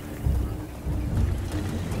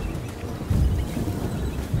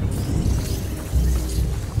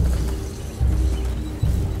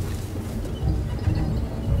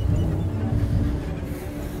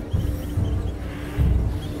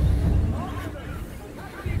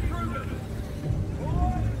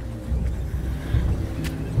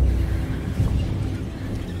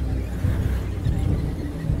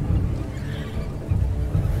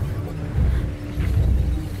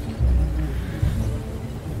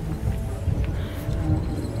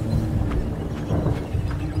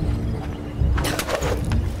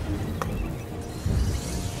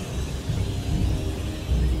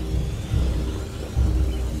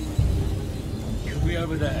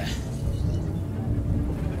 Over there.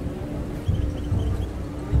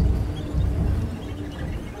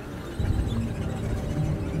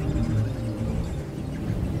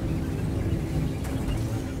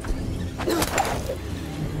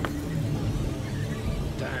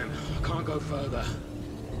 Damn, I can't go further.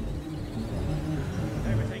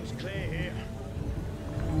 Everything's clear here.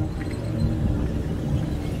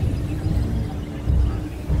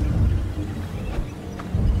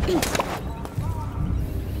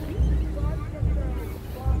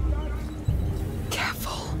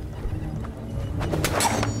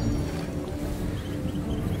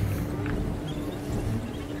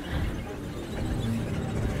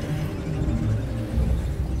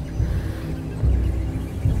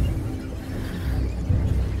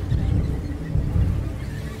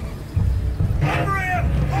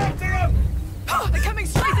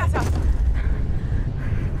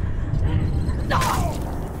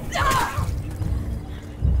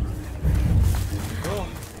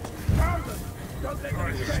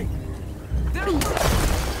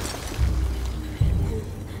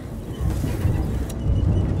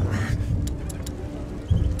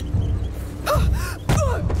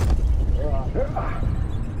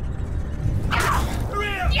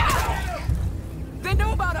 They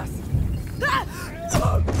know about us!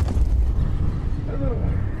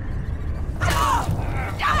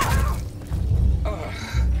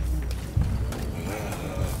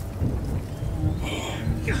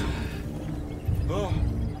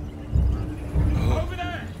 Over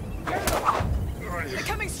there! They're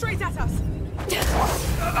coming straight at us!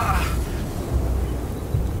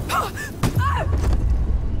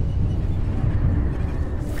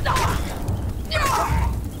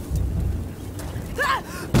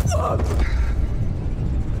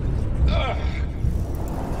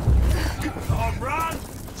 On, run!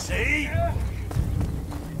 See?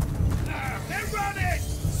 They're running!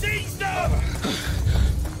 Seize them!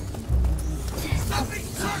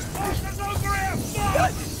 Something's trespassers over here!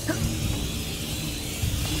 Fuck!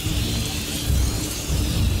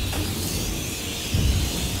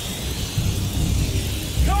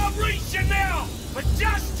 Can't reach you now, but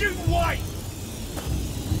just you wait!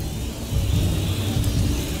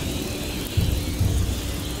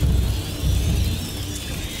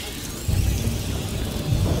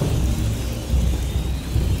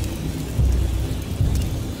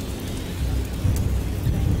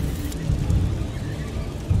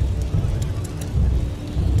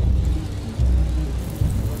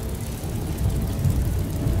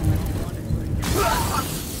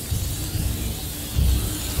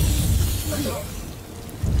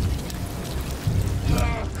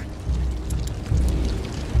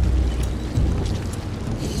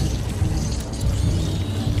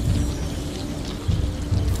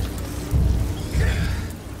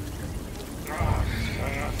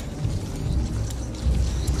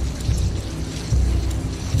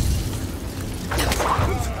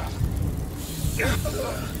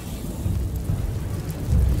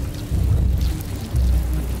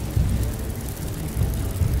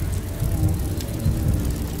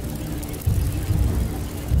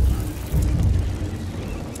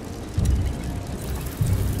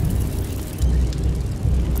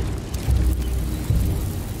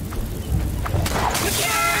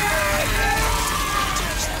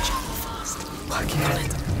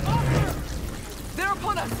 They're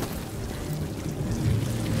upon us!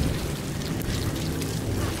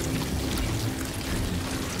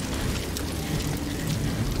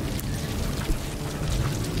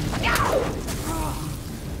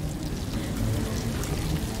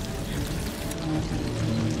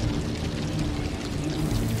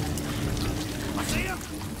 I see them!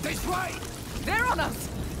 This way! They're on us!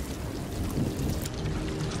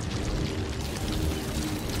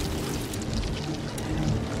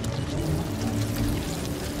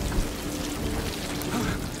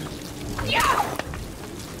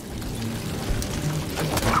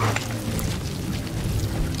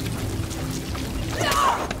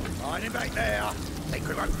 Hiding back there. Think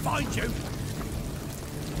we won't find you.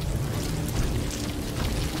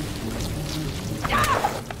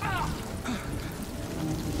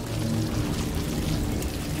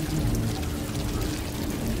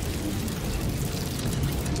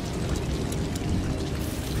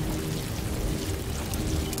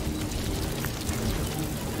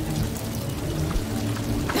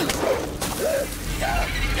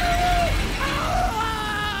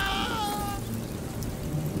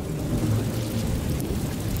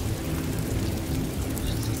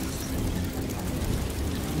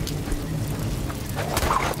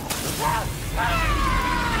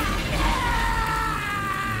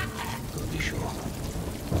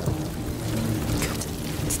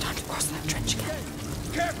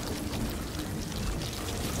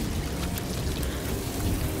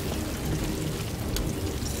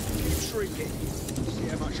 See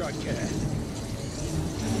how much I care.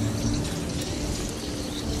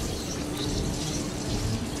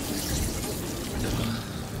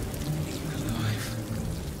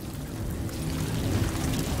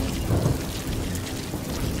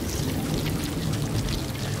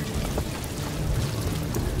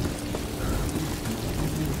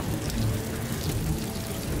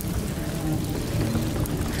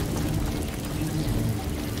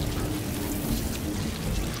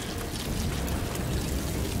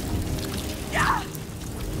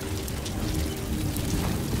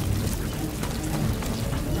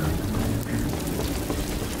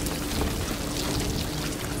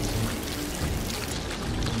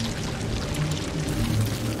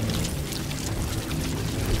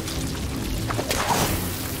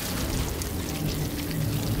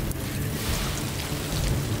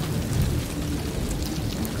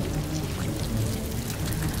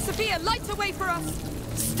 Sophia, light a way for us!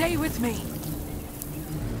 Stay with me.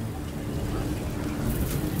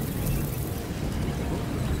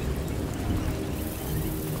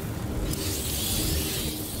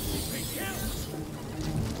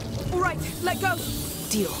 All right, let go.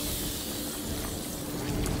 Deal.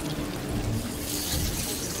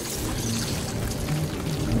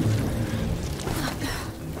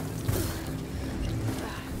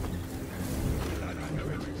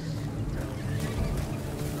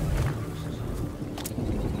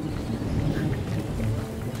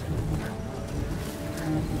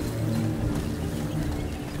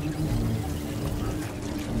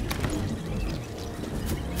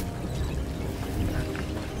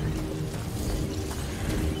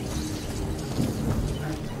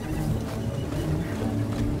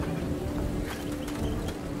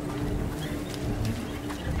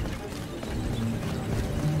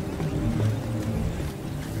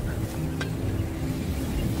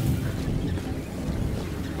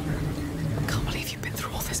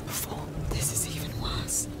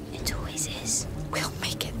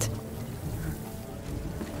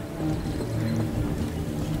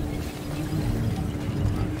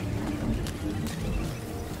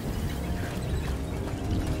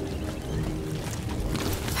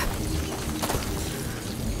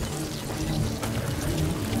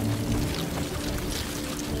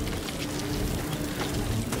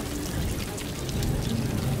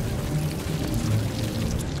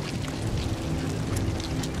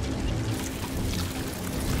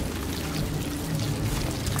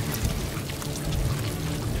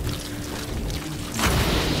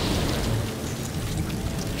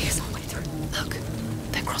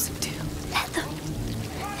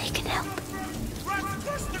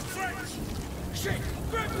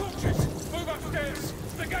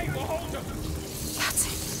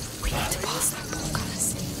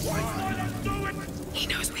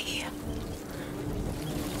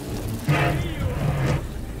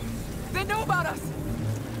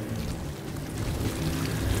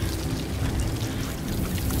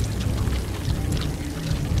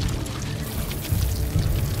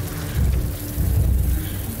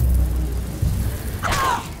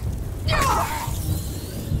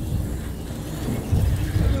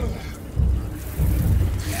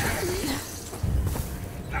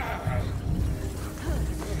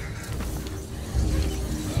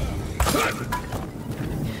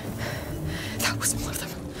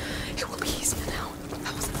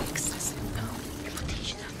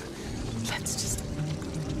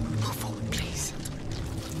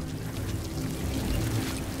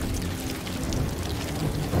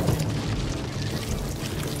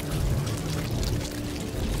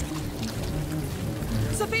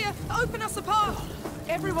 Sophia, open us a path!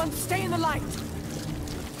 Everyone stay in the light!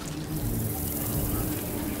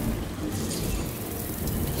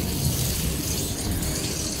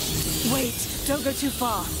 Wait, don't go too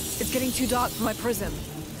far. It's getting too dark for my prism.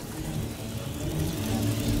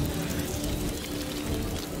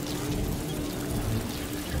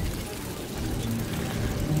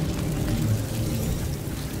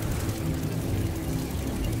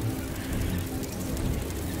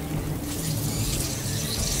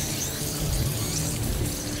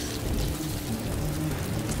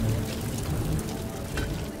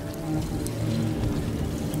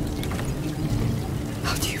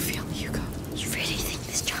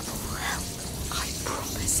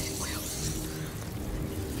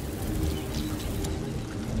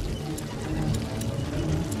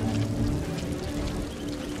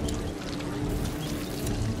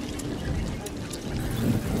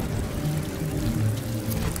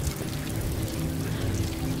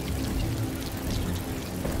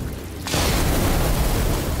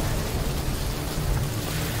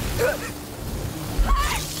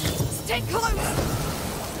 Stay close!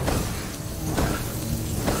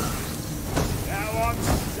 Now I'm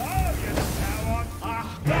sorry, now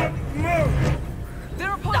I'm... Don't move!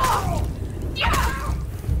 They're upon us! Yeah!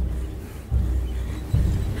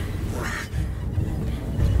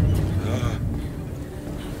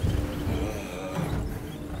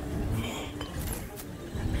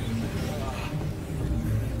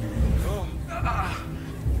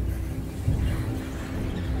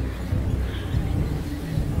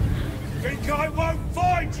 Think I won't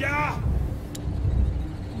find ya?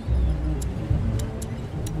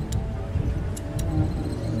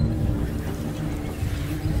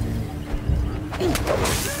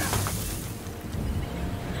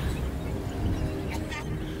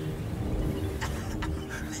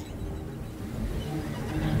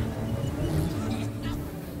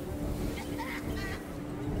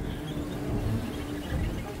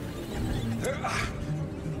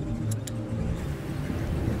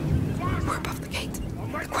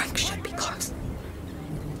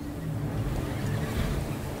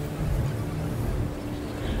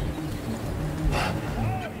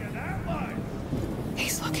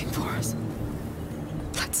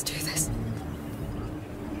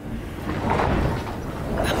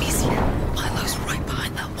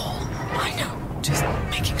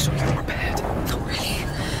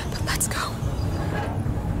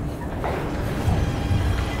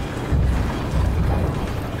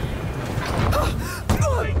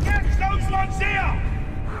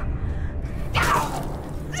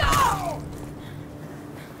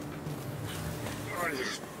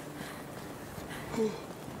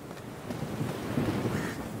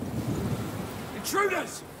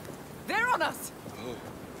 Intruders! They're on us!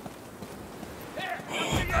 There!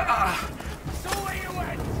 Saw where you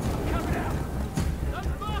went! Coming out!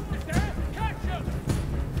 Those bastards there! Catch them!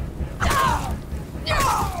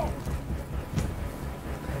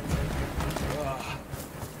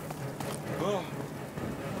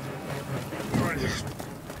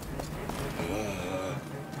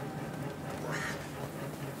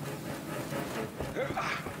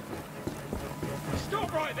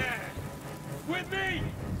 Stop right there! With me!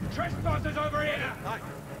 Trespassers over here! Hey, are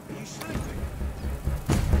you sleeping?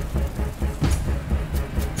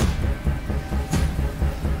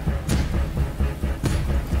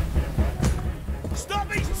 Stop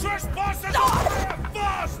these trespassers over here!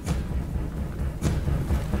 Fast!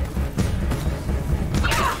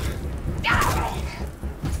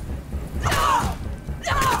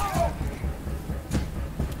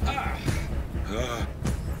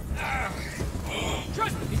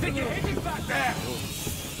 Trust me, you think you're hitting back there?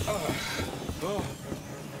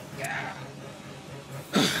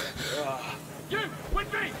 You,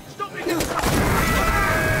 with me! Stop me! You're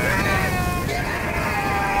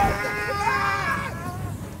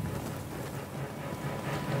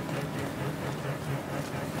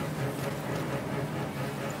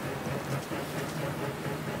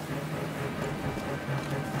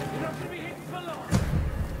not gonna be hidden for long.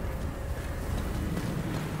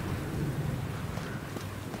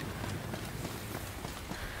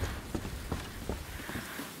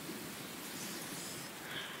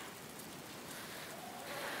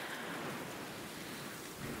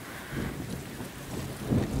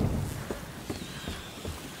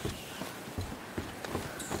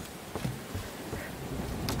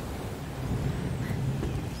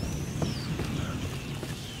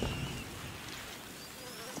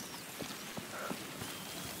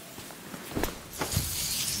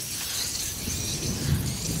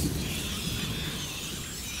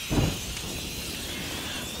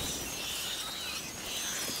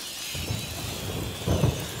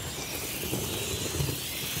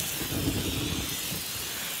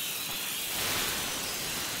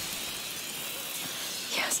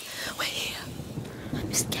 Yes, we're here.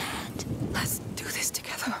 I'm scared. Let's do this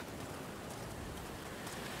together.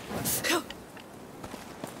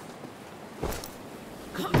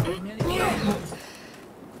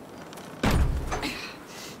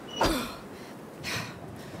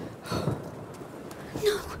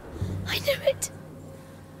 No, I knew it.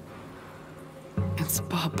 It's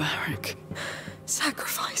barbaric.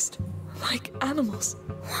 Sacrificed like animals.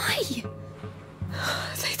 Why?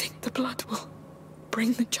 They think the blood will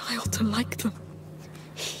bring the child to like them.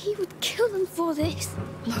 He would kill them for this.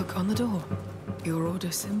 Look, on the door. Your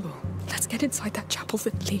order symbol. Let's get inside that chapel,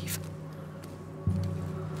 then leave.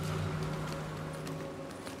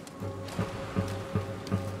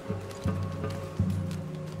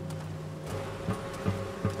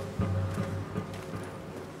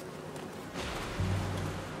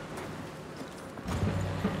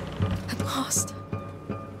 At last.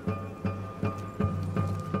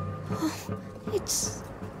 Oh, it's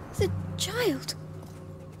the child.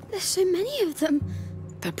 There's so many of them.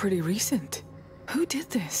 They're pretty recent. Who did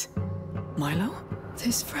this? Milo?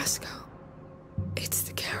 This fresco. It's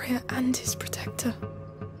the carrier and his protector.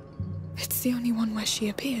 It's the only one where she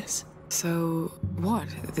appears. So, what?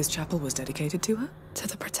 This chapel was dedicated to her? To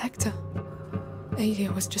the protector.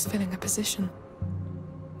 Aelia was just filling a position.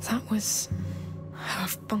 That was her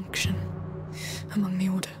function among the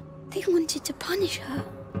Order. They wanted to punish her.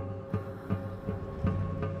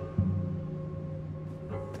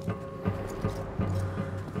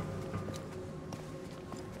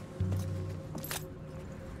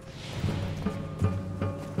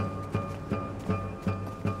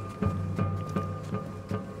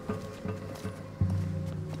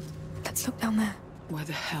 Let's look down there. Where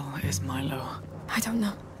the hell is Milo? I don't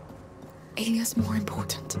know. Aelia's more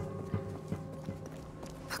important.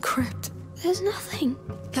 A crypt. There's nothing.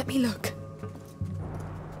 Let me look.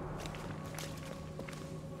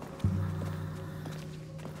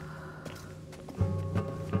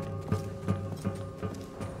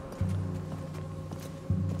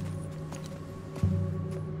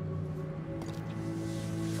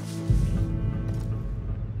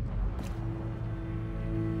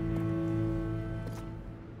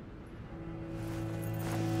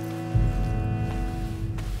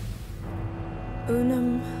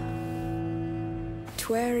 Unum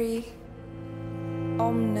tueri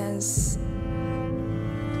omnes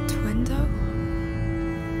tuendo?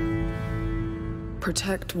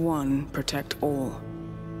 Protect one, protect all.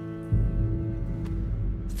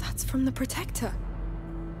 That's from the Protector.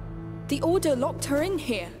 The Order locked her in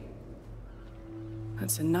here.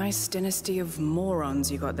 That's a nice dynasty of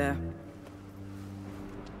morons you got there.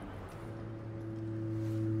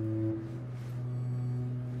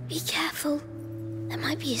 Be careful. There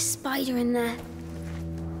might be a spider in there.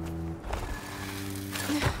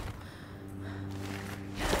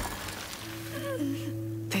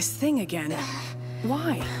 This thing again.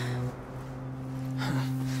 Why?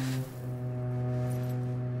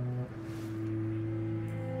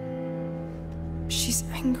 She's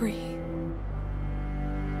angry.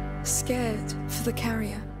 Scared for the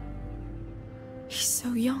carrier. He's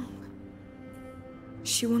so young.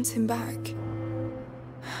 She wants him back.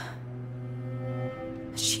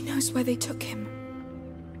 She knows where they took him.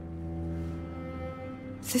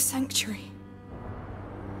 The sanctuary.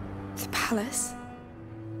 The palace.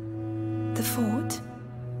 The fort.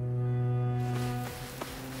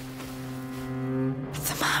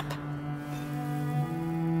 The map.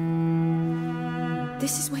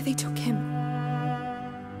 This is where they took him.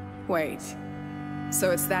 Wait. So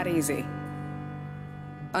it's that easy?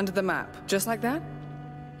 Under the map, just like that?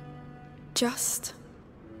 Just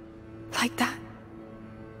like that.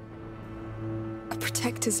 A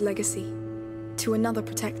protector's legacy to another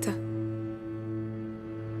protector.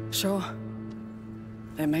 Sure.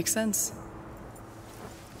 It makes sense.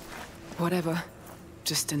 Whatever.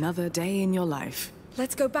 Just another day in your life.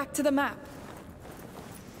 Let's go back to the map.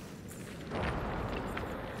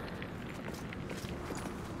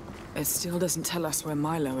 It still doesn't tell us where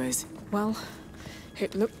Milo is. Well,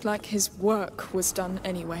 it looked like his work was done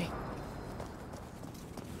anyway.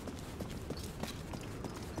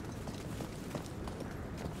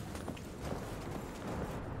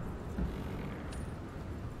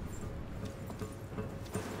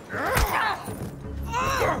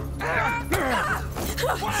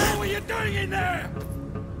 What the hell were you doing in there?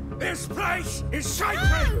 This place is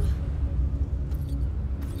sacred!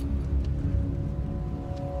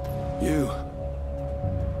 You.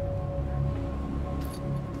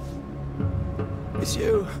 It's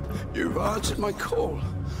you. You've answered my call.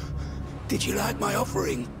 Did you like my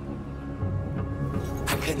offering?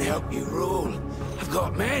 I can help you rule. I've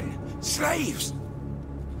got men, slaves.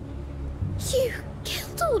 You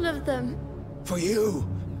killed all of them. For you.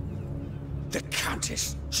 The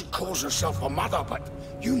Countess, she calls herself a mother, but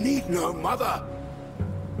you need no mother.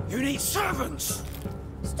 You need servants.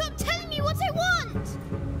 Stop telling me what I want!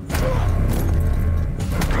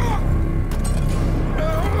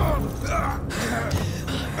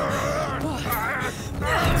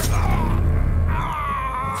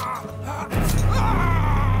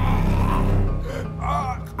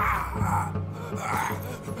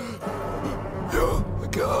 You're the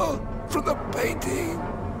girl from the painting.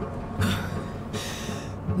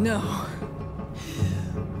 No.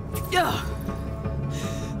 Yeah.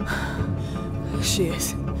 She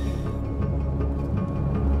is.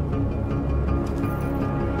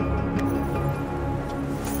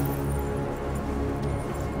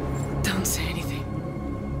 Don't say anything.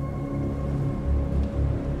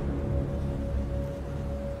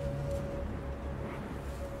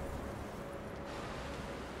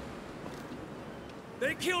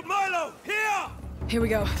 They killed Milo! Here! Here we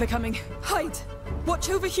go. They're coming. Hide! Watch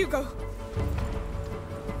over Hugo!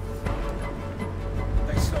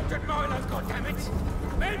 They slaughtered Milo,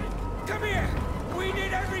 goddammit! Men, come here! We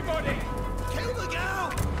need everybody! Kill the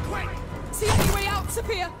girl! Quick! See any way out,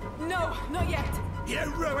 Sophia? No, not yet. You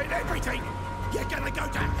ruined everything! You're gonna go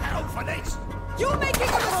to hell for this! You're making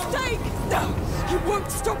a mistake! No! You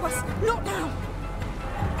won't stop us! Not now!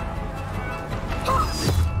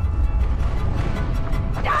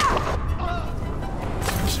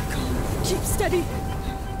 Keep calm. Keep steady.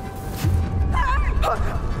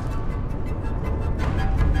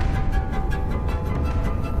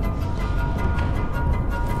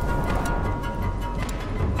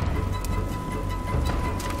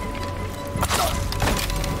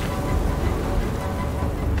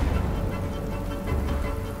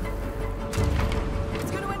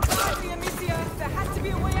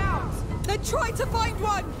 Try to find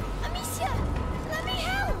one! Amicia, let me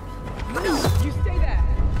help! No! You stay there!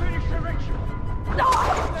 Finish the ritual! No!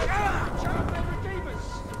 Child their redeemers!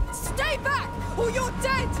 Stay back, or you're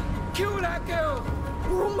dead! Kill that girl!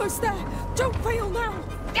 We're almost there! Don't fail now!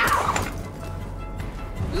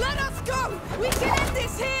 Let us go! We can end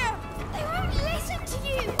this here! They won't listen to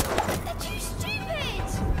you! They're too stupid!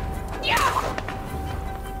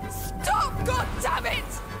 Stop,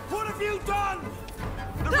 goddammit! What have you done?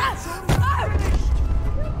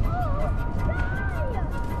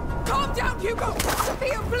 Calm down, Hugo!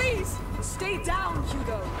 Sophia, please! Stay down,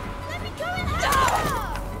 Hugo! Let me go and help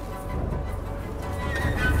her!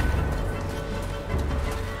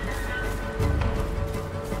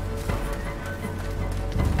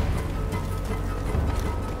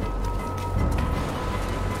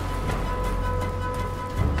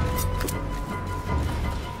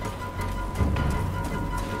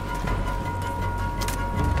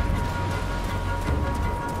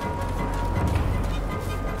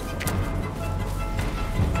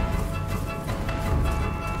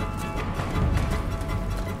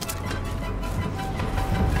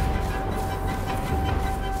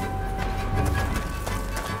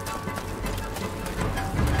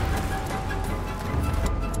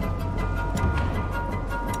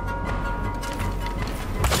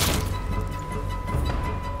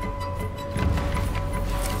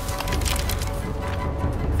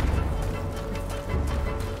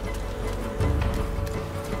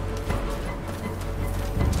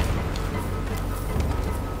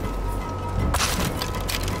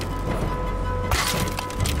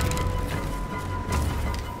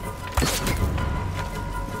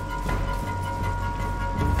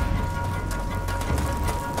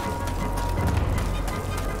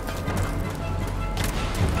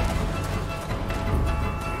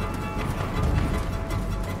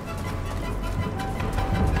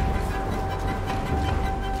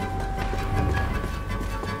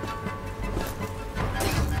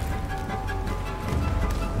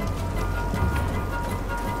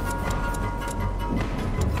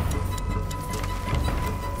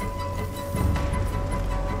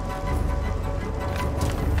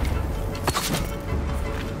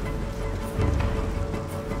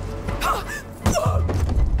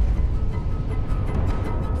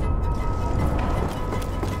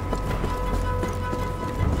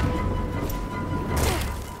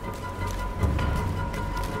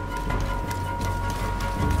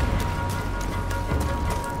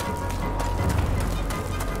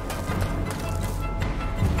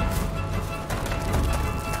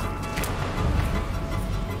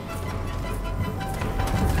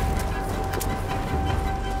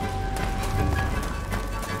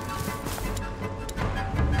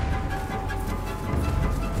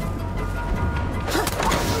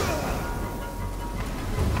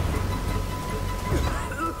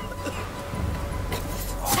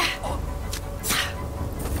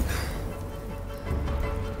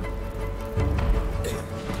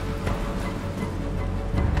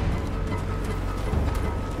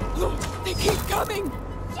 Look, they keep coming!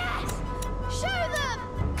 Yes! Show them!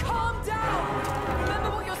 Calm down! Remember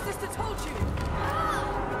what your sister told you?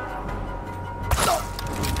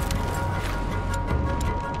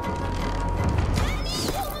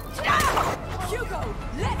 Hugo,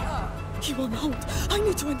 let her! He won't hold. I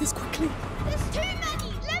need to end this quickly. There's too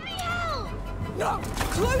many! Let me help! No!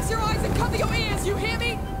 Close your eyes and cover your ears, you hear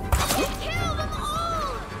me? Kill them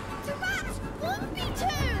all! The rats won't be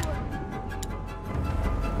too!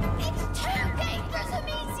 It's too dangerous,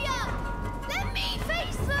 Amicia! Let me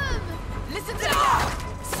face them! Listen to me!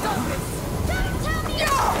 Stop this! Don't tell me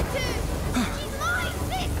what to do! She's my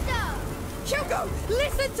sister! Hugo,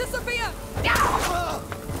 listen to Sophia!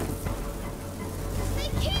 They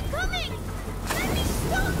keep coming! Let me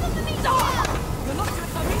stop them, Amicia! You're not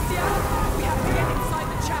doing Amicia! We have to get inside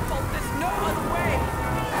the chapel. There's no other way!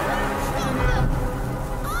 Stop them!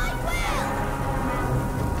 I will!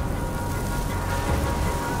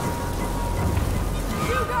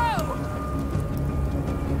 Hugo!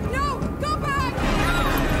 No! Go back!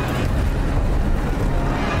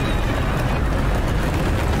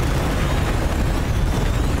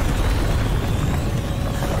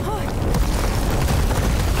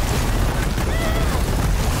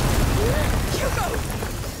 Hugo!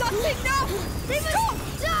 That's enough! Stop!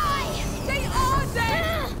 Die! They are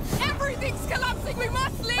dead! Everything's collapsing! We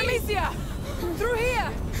must leave! Amicia! Through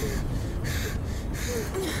here!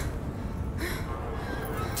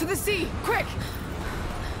 To the sea! Quick!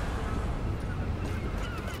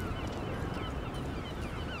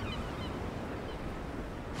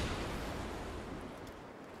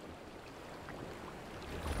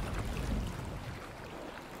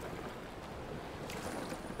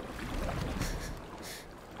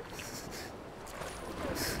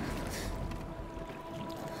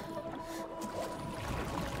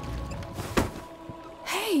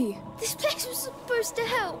 Hey! This place was supposed to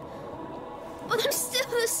help, but I'm still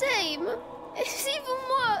the same. It's even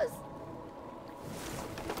worse.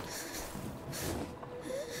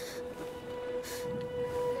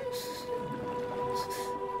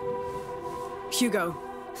 Hugo,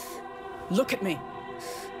 look at me.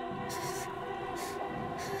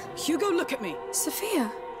 Hugo, look at me. Sophia!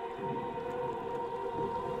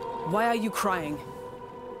 Why are you crying?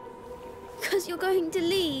 Because you're going to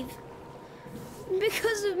leave.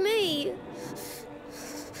 Because of me.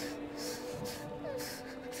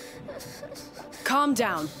 Calm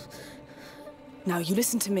down. Now you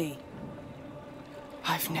listen to me.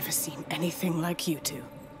 I've never seen anything like you two.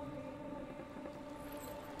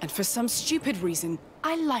 And for some stupid reason,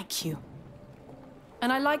 I like you.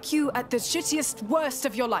 And I like you at the shittiest, worst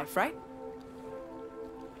of your life, right?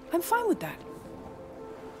 I'm fine with that.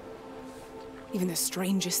 Even the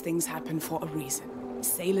strangest things happen for a reason.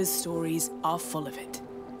 Sailors' stories are full of it.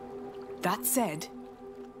 That said,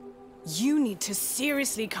 you need to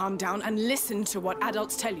seriously calm down and listen to what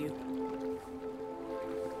adults tell you.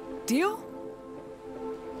 Deal?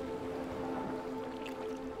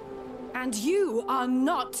 And you are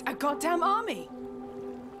not a goddamn army.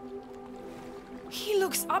 He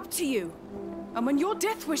looks up to you. And when your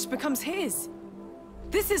death wish becomes his,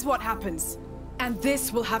 this is what happens. And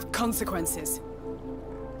this will have consequences.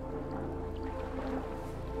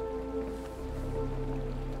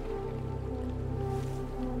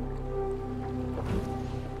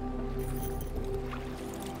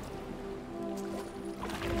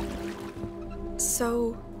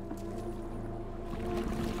 So...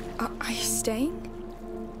 Are you staying?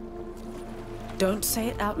 Don't say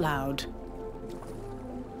it out loud.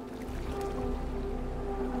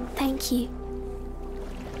 Thank you.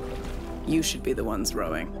 You should be the ones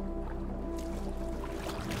rowing.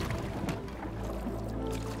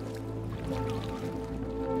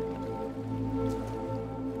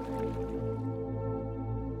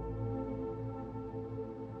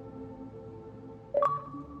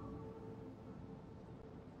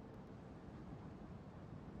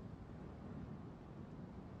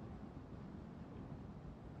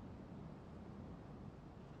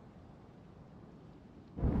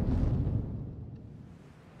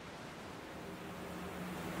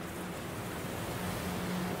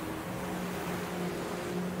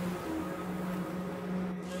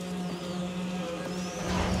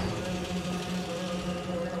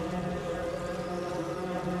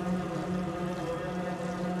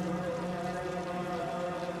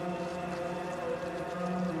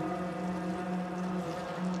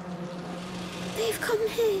 They've come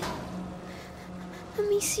here.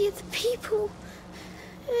 Amicia, the people.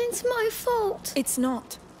 It's my fault. It's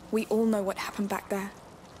not. We all know what happened back there.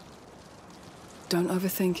 Don't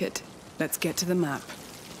overthink it. Let's get to the map.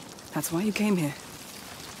 That's why you came here.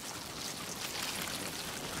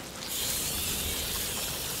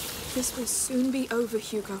 This will soon be over,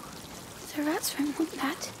 Hugo. The rats won't want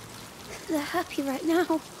that. They're happy right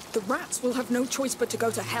now. The rats will have no choice but to go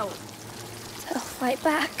to hell. They'll fight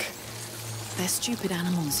back. They're stupid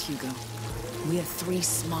animals, Hugo. We are 3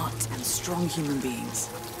 smart and strong human beings.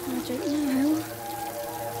 I don't know.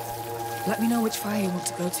 Let me know which fire you want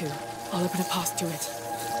to go to. I'll open a path to it.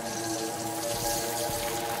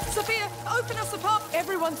 Sophia, open us a path!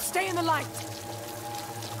 Everyone, stay in the light!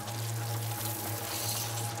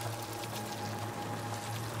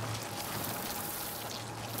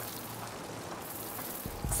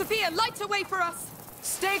 Sophia, light a way for us!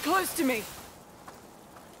 Stay close to me!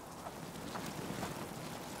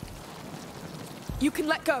 You can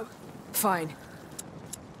let go. Fine.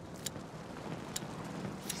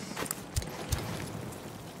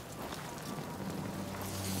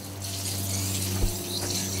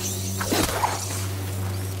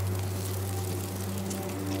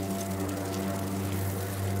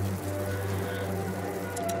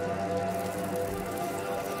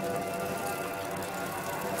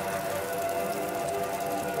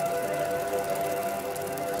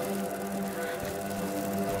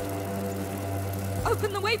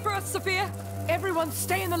 Open the way for us, Sophia! Everyone,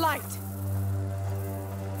 stay in the light!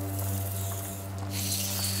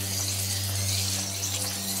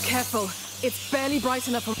 Careful. It's barely bright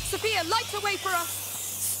enough for... Sophia, light a way for us!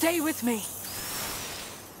 Stay with me!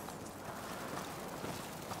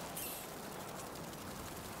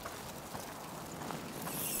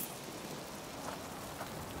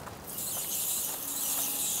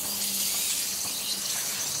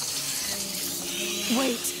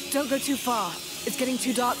 Wait, don't go too far. It's getting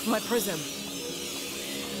too dark for my prism.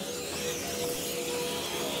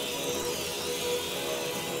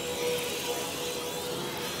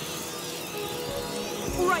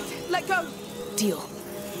 All right, let go. Deal.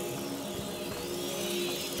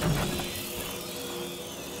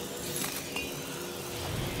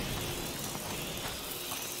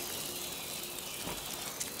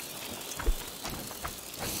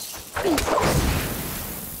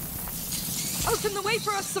 Open the way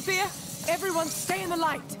for us, Sophia! Everyone, stay in the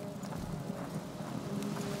light!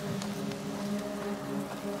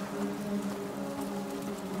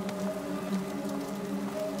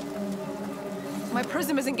 My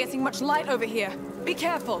prism isn't getting much light over here. Be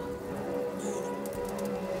careful.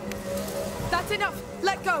 That's enough.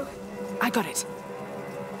 Let go. I got it.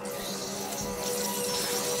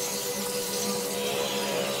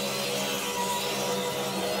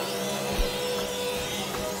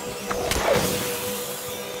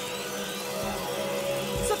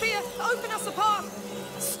 Sophia, open us a path.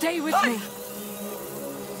 Stay with me.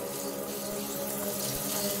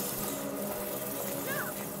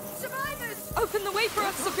 Survivors! Open the way for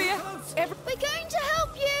us, Sophia. We're going to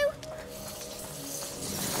help you!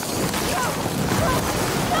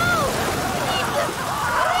 No! Leave them!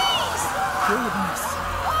 Please! Goodness.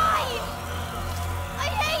 Why? I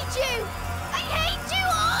hate you! I hate you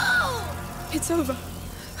all! It's over.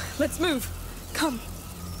 Let's move. Come.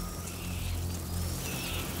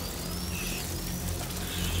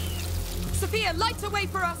 Sophia, light a way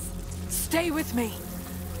for us. Stay with me.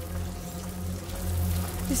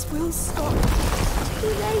 This will stop. Too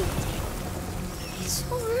late. It's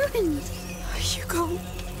all ruined. Hugo.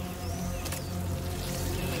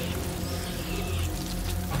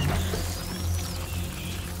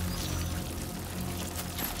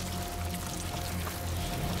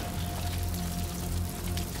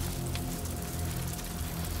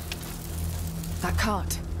 That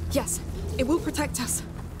cart. Yes, it will protect us.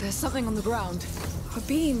 There's something on the ground. A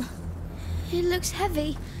beam. It looks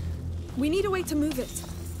heavy. We need a way to move it.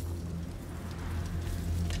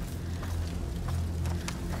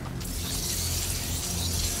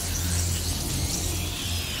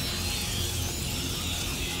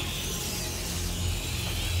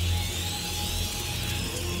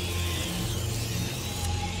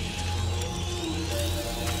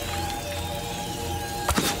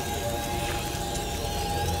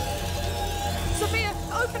 Sophia,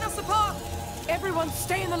 open us a path. Everyone,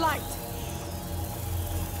 stay in the light.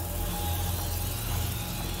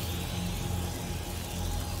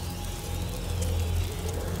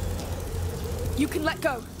 You can let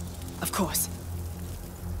go. Of course.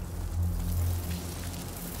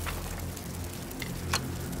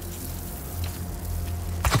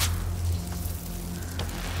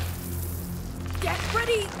 Get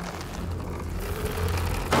ready.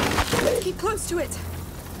 Keep close to it.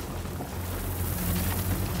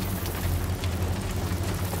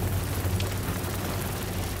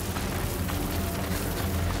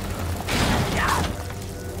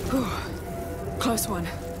 Close one.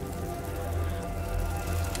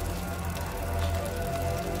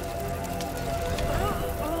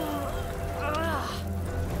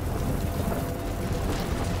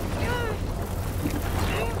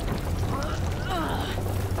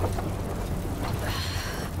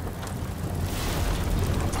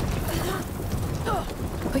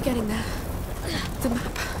 We're getting there. The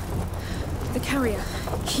map. The carrier.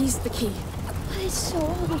 He's the key. But it's so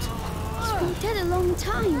old. It's been dead a long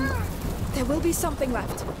time. There will be something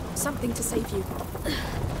left. Something to save you.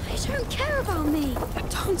 I don't care about me.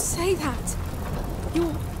 Don't say that.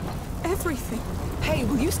 You're everything. Hey,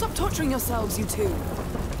 will you stop torturing yourselves, you two?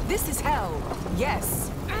 This is hell, yes.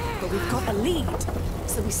 But we've got a lead,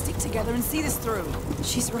 so we stick together and see this through.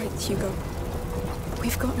 She's right, Hugo.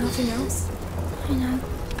 We've got nothing else. I know.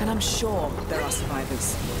 And I'm sure there are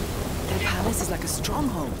survivors. Their palace is like a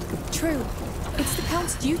stronghold. True. It's the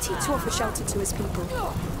Count's duty to offer shelter to his people.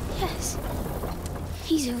 Yes.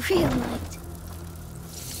 He's a real knight.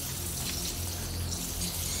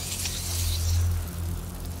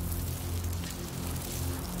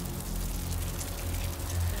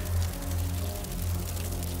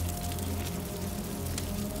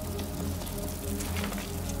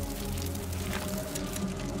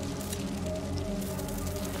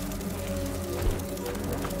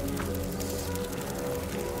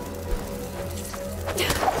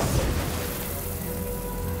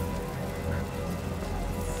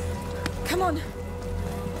 Come on.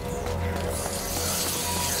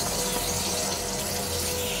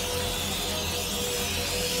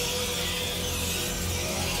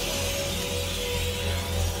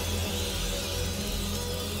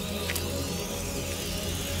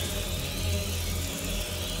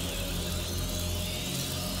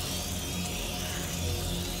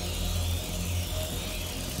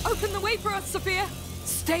 Open the way for us, Sophia!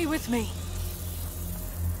 Stay with me.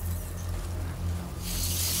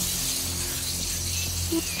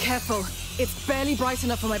 Careful. It's barely bright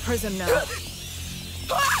enough for my prism now.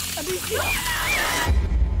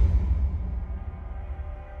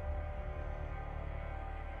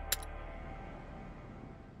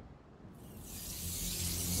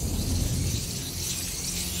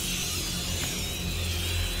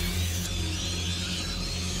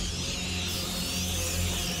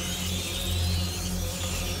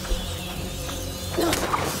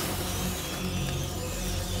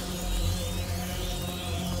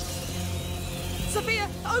 Sophia,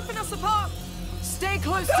 open us a path! Stay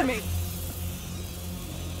close to me.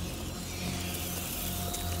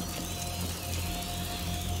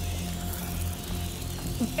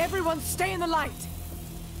 Everyone stay in the light.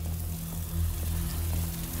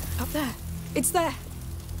 Up there. It's there.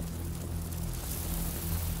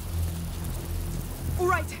 All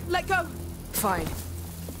right, let go. Fine.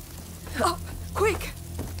 Up, quick.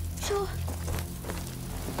 Sure.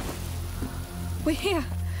 We're here.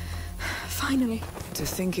 Finally. To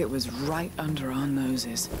think it was right under our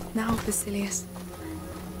noses. Now, Basilius,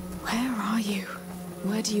 where are you?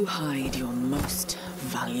 Where do you hide your most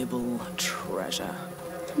valuable treasure?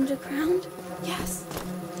 Underground? Yes.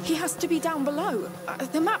 He has to be down below.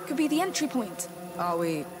 The map could be the entry point. Are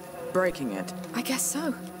we breaking it? I guess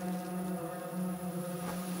so.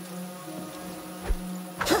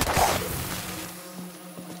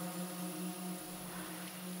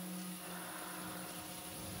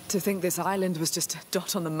 To think this island was just a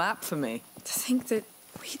dot on the map for me. To think that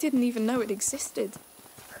we didn't even know it existed.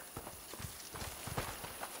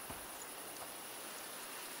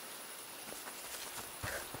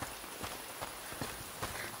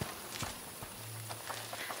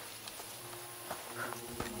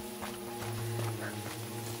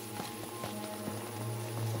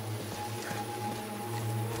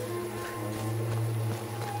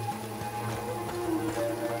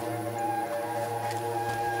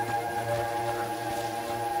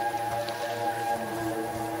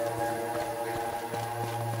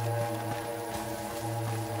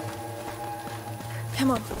 Come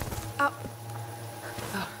on, up.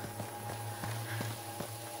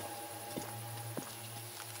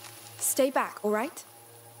 Stay back, all right?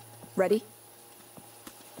 Ready?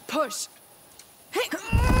 Push! Hey!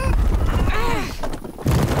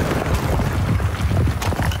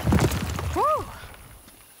 Whew!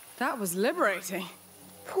 That was liberating.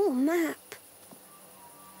 Poor map.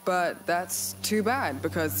 But that's too bad,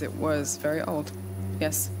 because it was very old.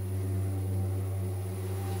 Yes.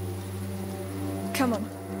 Come on.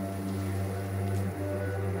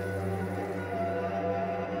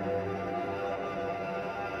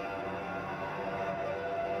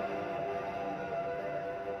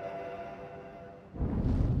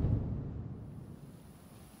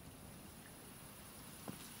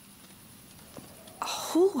 A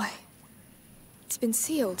hallway. It's been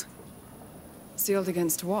sealed. Sealed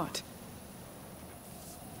against what?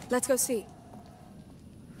 Let's go see.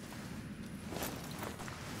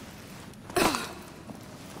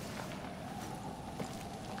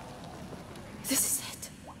 This is it.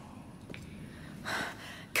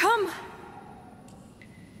 Come!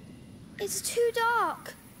 It's too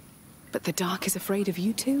dark. But the dark is afraid of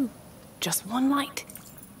you too. Just one light,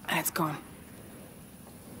 and it's gone.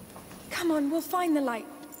 Come on, we'll find the light.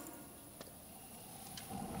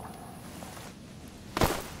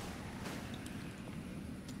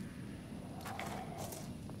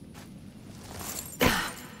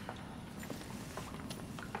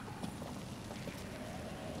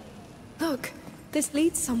 Look, this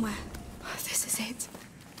leads somewhere. This is it.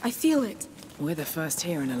 I feel it. We're the first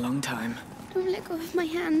here in a long time. Don't let go of my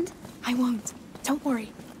hand. I won't. Don't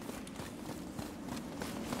worry.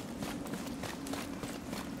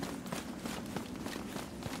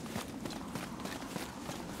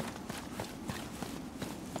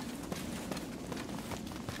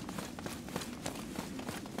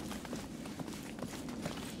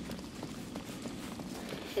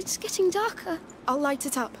 It's getting darker. I'll light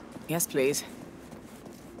it up. Yes, please.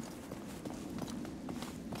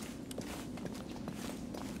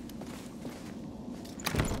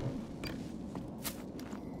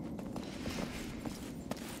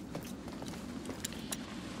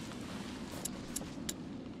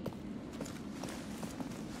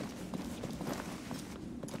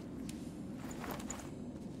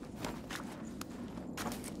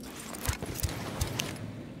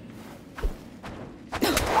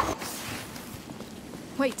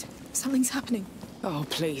 Wait, something's happening. Oh,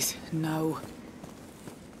 please, no.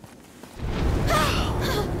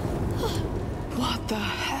 What the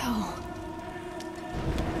hell?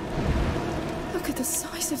 Look at the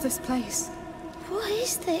size of this place. What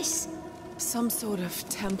is this? Some sort of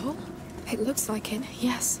temple? It looks like it,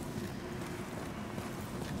 yes.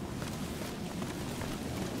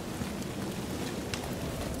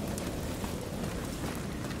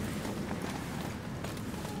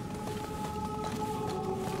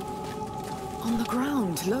 On the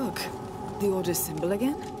ground, look. The Order's symbol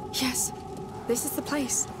again? Yes, this is the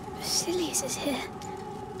place. Basilius is here.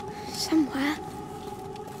 Somewhere.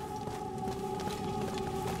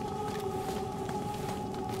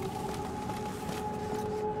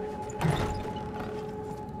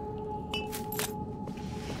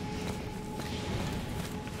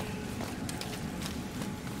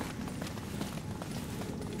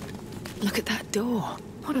 Look at that door.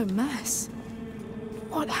 What a mess.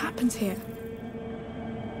 What happened here?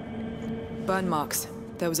 Burn marks.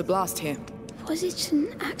 There was a blast here. Was it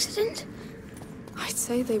an accident? I'd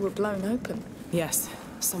say they were blown open. Yes,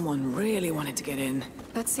 someone really wanted to get in.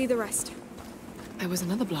 Let's see the rest. There was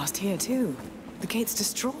another blast here too. The gate's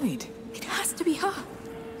destroyed. It has to be her.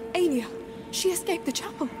 Aelia. She escaped the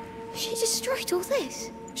chapel. She destroyed all this.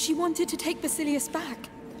 She wanted to take Basilius back.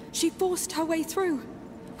 She forced her way through.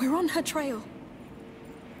 We're on her trail.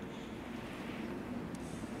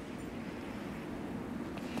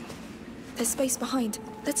 There's space behind.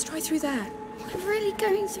 Let's try through there. We're really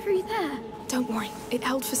going through there. Don't worry, it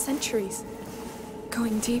held for centuries.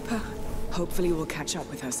 Going deeper. Hopefully we'll catch up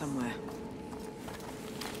with her somewhere.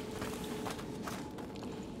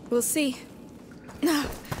 We'll see.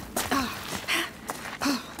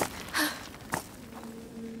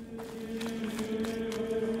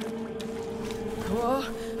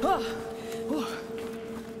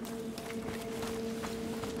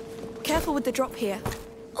 Careful with the drop here.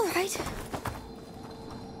 All right.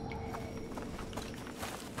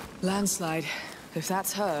 Landslide. If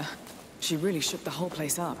that's her, she really shook the whole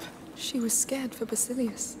place up. She was scared for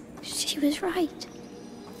Basilius. She was right.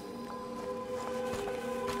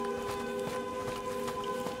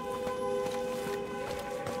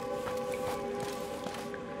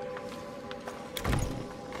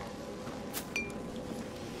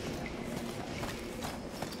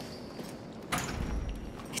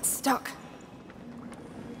 It's stuck.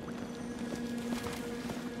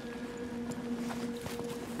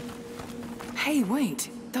 Hey, wait.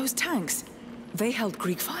 Those tanks. They held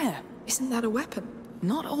Greek fire. Isn't that a weapon?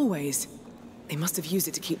 Not always. They must have used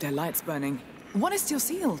it to keep their lights burning. One is still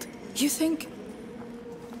sealed. You think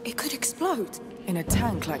it could explode? In a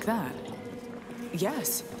tank like that?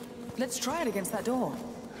 Yes. Let's try it against that door.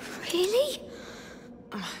 Really?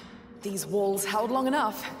 These walls held long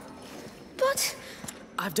enough. But...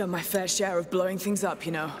 I've done my fair share of blowing things up,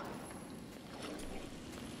 you know.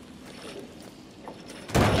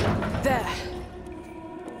 There.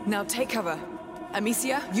 Now take cover.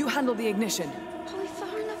 Amicia, you handle the ignition. Are we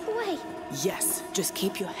far enough away? Yes, just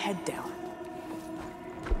keep your head down.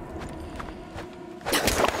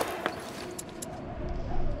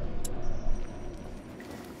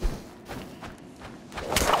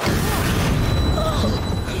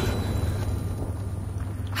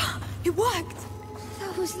 It worked!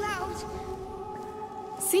 That was loud.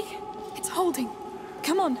 See? It's holding.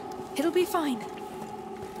 Come on, it'll be fine.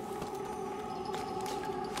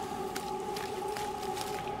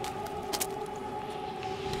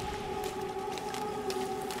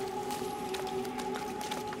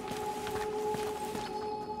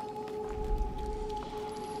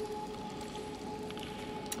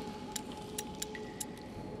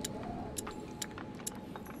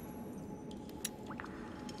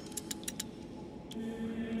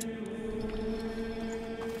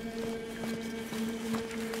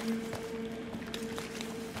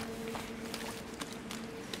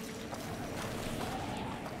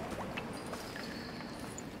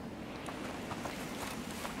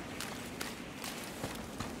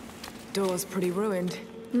 Door's pretty ruined.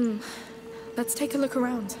 Let's take a look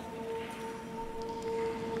around.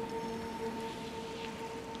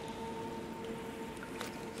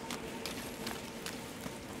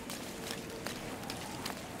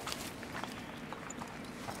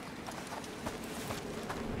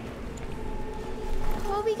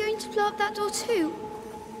 Are we going to blow up that door too?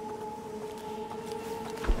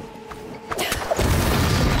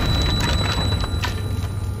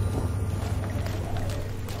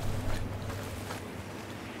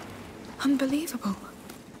 Unbelievable.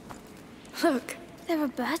 Look. There are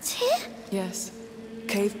birds here? Yes.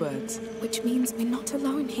 Cave birds. Which means we're not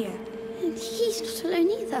alone here. And he's not alone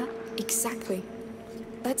either. Exactly.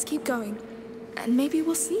 Let's keep going. And maybe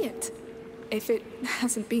we'll see it. If it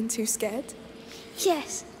hasn't been too scared.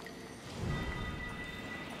 Yes.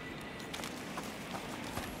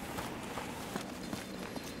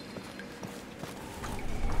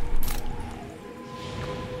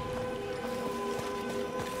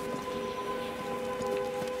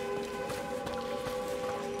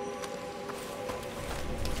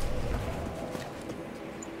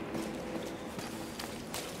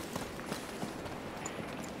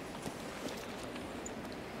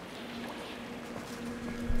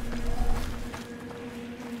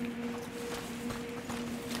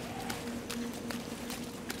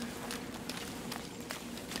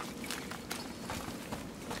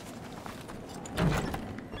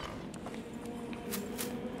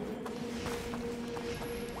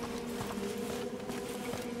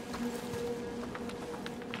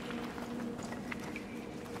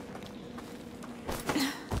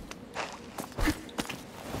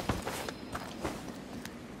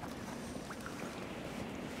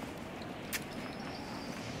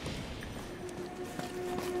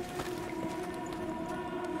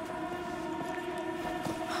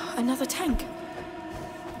 Another tank.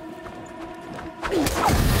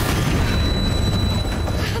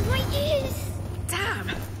 My ears!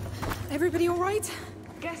 Damn! Everybody all right?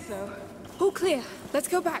 Guess so. All clear. Let's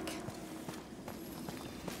go back.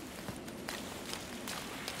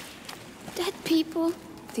 Dead people.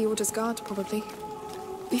 The Order's guard, probably.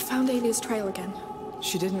 We found Alia's trail again.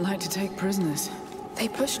 She didn't like to take prisoners. They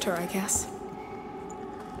pushed her, I guess.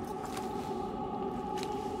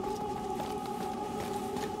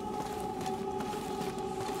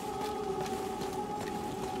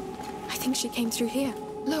 I think she came through here.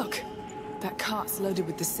 Look! That cart's loaded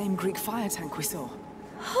with the same Greek fire tank we saw.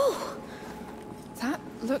 Oh! That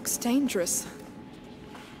looks dangerous.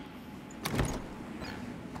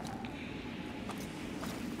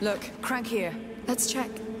 Look, crank here. Let's check.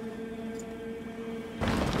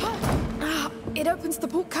 Ah! It opens the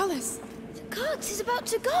portcullis. The cart is about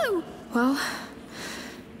to go. Well...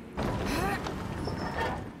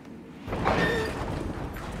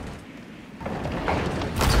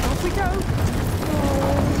 off we go!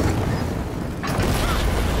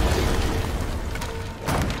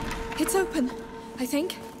 It's open, I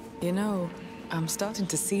think. You know, I'm starting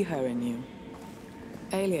to see her in you.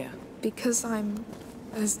 Alia. Because I'm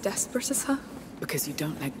as desperate as her? Because you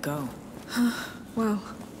don't let go. Well...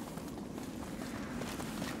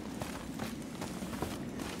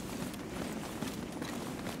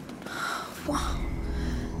 wow.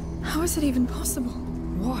 How is it even possible?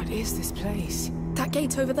 What is this place? That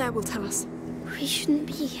gate over there will tell us. We shouldn't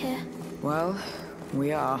be here. Well,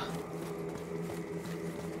 we are.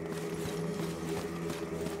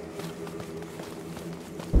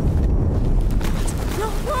 No,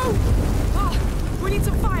 whoa! Ah, we need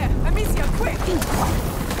some fire! Amicia, quick! I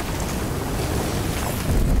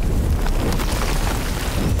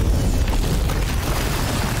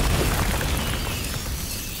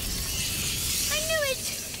knew it!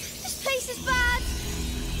 This place is bad!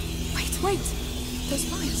 Wait! Those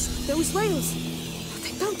fires, those rails.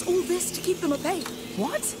 They built all this to keep them at bay.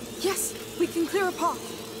 What? Yes, we can clear a path.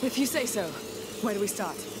 If you say so. Where do we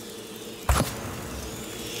start?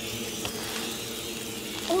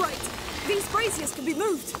 All right, these braziers can be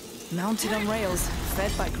moved. Mounted on rails,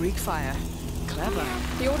 fed by Greek fire. Clever.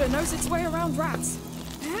 The Order knows its way around rats.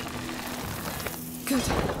 Good,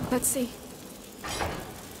 let's see.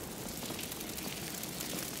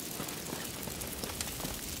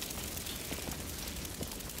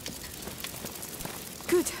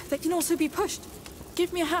 Good, they can also be pushed.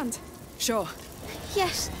 Give me a hand. Sure.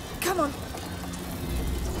 Yes. Come on.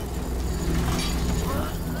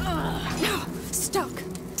 Stuck.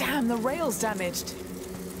 Damn, the rail's damaged.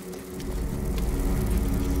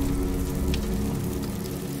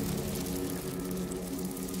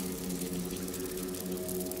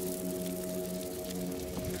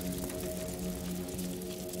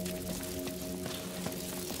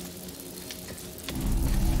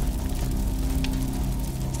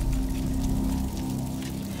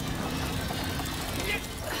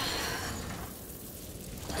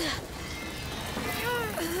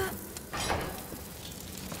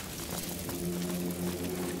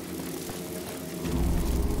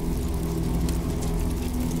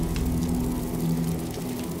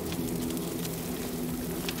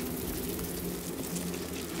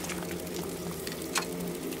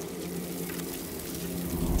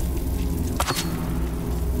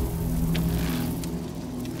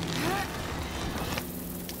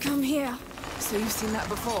 So you've seen that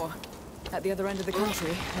before? At the other end of the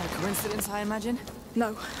country? Not a coincidence, I imagine?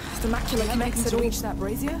 No, the macula connects it to all. reach that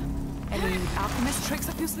brazier? Any alchemist tricks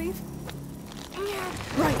up your sleeve?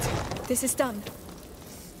 Right, this is done.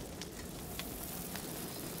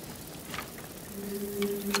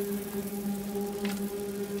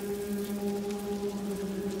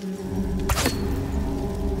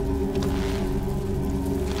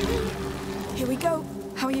 Here we go.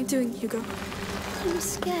 How are you doing, Hugo? I'm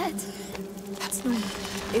scared. That's normal.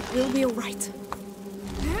 It will be all right.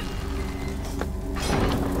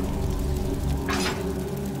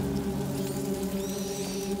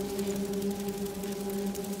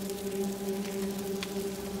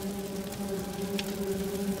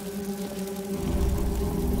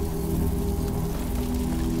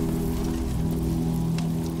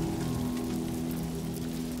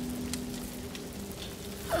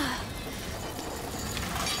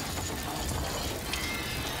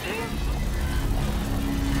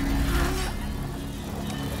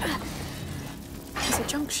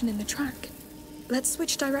 Junction in the track. Let's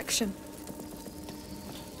switch direction.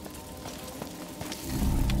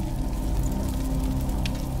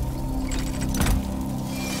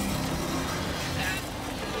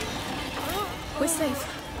 We're safe,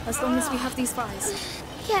 as long as we have these fires.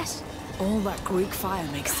 Yes. All that Greek fire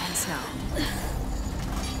makes sense now.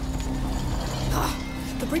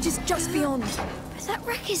 The bridge is just beyond. But that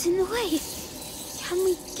wreck is in the way. Can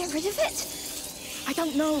we get rid of it? I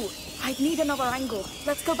don't know. I'd need another angle.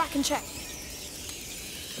 Let's go back and check.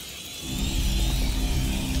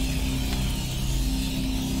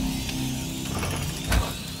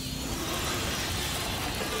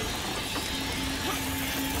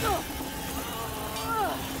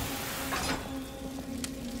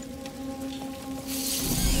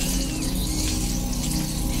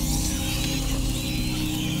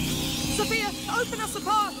 Sophia, open us a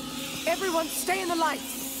path! Everyone, stay in the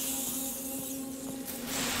lights!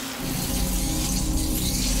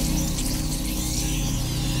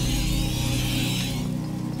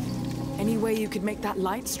 Any way you could make that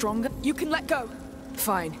light stronger? You can let go.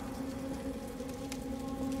 Fine.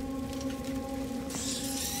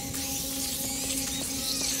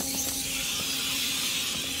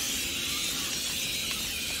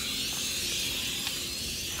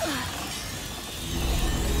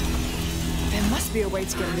 There must be a way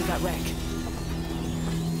to get into that wreck.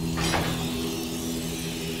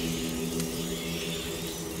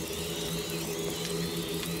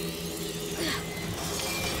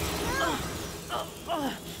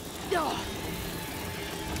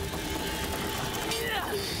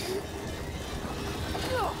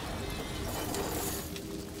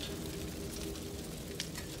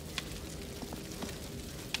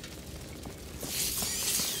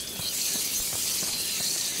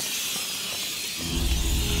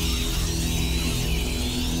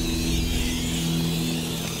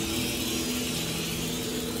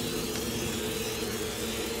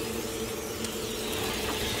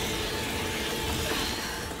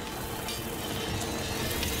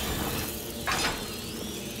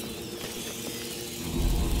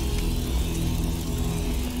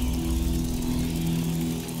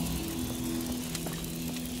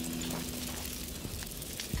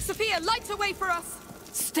 Sophia, light a way for us!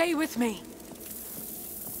 Stay with me.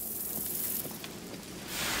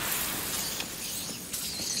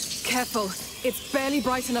 Careful. It's barely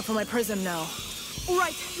bright enough for my prism now. All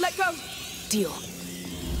right, let go. Deal.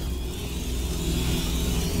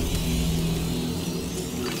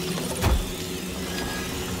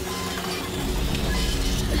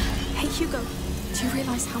 Hey, Hugo. Do you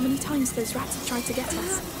realize how many times those rats have tried to get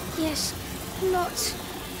us? Yes, not.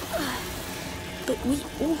 But we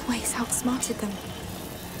always outsmarted them.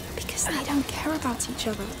 Because they don't care about each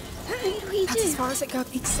other. And we That's do. as far as it goes.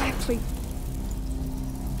 Exactly.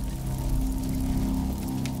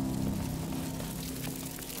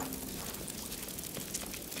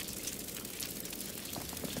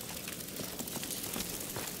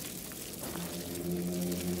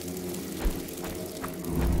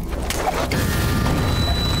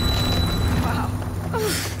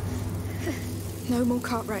 No more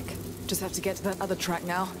cart wreck. Just have to get to that other track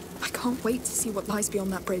now. I can't wait to see what lies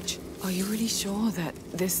beyond that bridge. Are you really sure that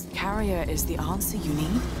this carrier is the answer you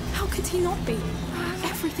need? How could he not be?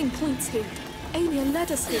 Everything points here. Alien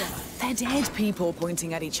led us here. They're dead people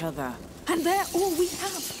pointing at each other. And they're all we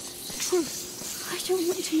have. Truth. I don't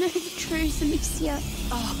want to know the truth, Amicia.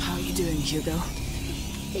 Oh, how are you doing, Hugo?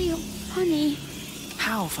 You're funny.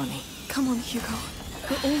 How funny? Come on, Hugo.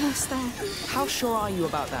 We're almost there. How sure are you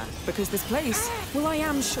about that? Because this place... Well, I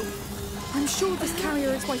am sure. I'm sure this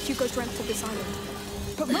carrier is why Hugo dreamt of this island.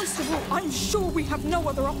 But most of all, I'm sure we have no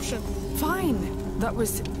other option. Fine. That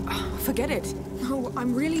was... forget it. No,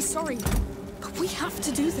 I'm really sorry. But we have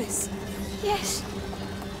to do this. Yes.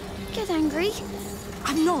 Get angry.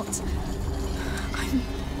 I'm not. I'm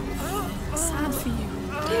sad for you.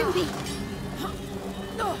 Don't be.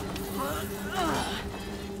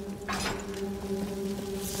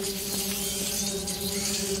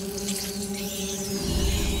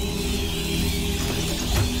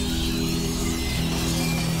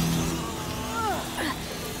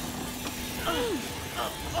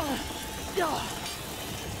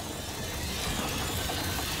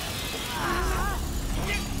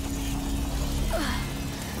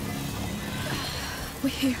 We're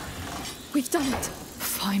here. We've done it.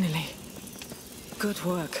 Finally. Good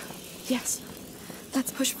work. Yes.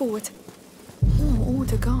 Let's push forward. More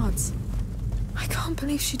Order guards. I can't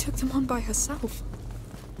believe she took them on by herself.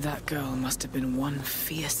 That girl must have been one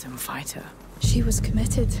fearsome fighter. She was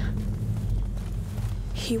committed.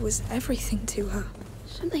 He was everything to her.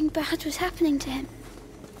 Something bad was happening to him.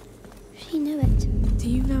 She knew it. Do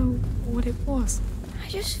you know what it was? I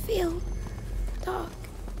just feel dark.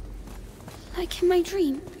 Like in my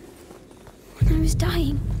dream. When I was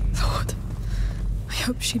dying. Lord, I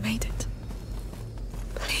hope she made it.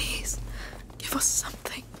 Please, give us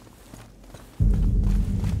something.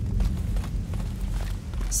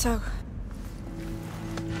 So...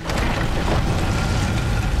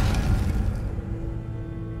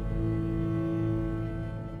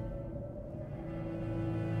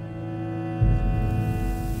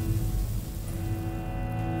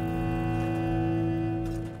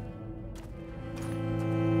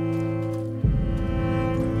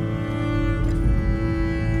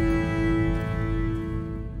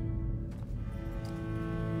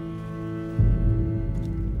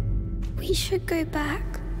 We should go back.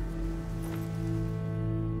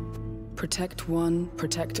 Protect one,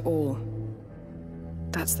 protect all.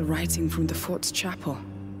 That's the writing from the fort's chapel.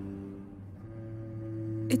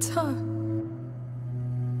 It's her.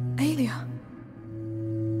 Aelia.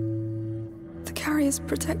 The carrier's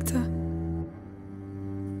protector.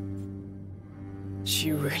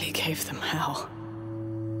 She really gave them hell.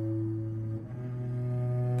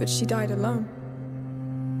 But she died alone.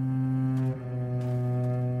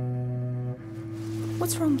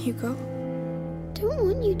 What's wrong, Hugo? Don't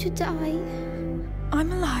want you to die.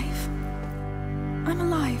 I'm alive. I'm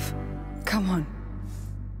alive. Come on.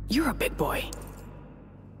 You're a big boy.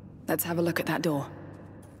 Let's have a look at that door.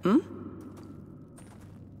 Hmm?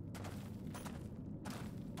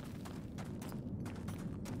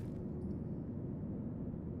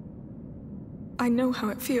 I know how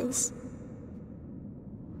it feels.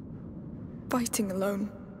 Fighting alone.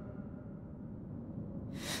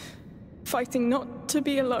 Fighting not to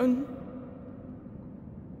be alone.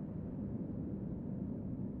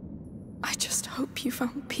 I just hope you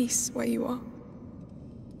found peace where you are.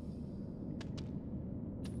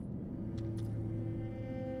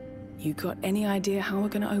 You got any idea how we're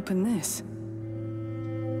gonna open this?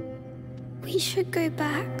 We should go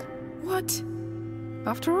back. What?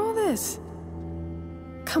 After all this?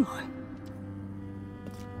 Come on.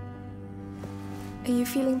 Are you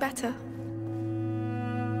feeling better?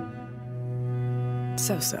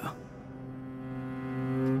 So-so.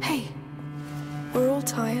 Hey, we're all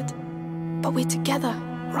tired, but we're together,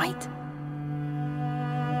 right?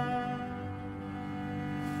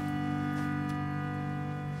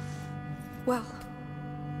 Well,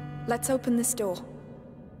 let's open this door.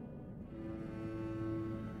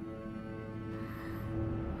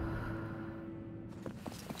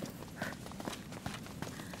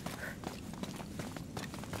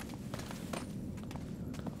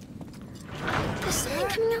 There's something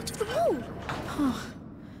coming out of the wall. Huh.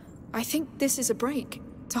 I think this is a break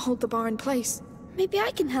to hold the bar in place. Maybe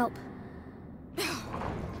I can help.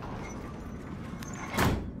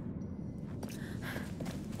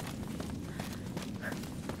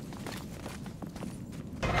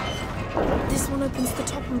 This one opens the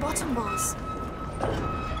top and bottom bars.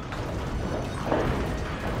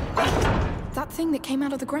 That thing that came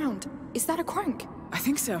out of the ground, is that a crank? I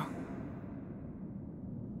think so.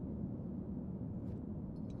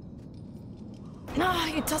 Nah,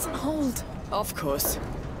 it doesn't hold. Of course.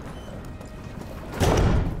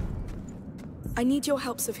 I need your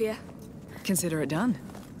help, Sophia. Consider it done.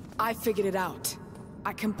 I figured it out.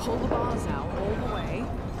 I can pull the bars out all the way,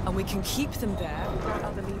 and we can keep them there with that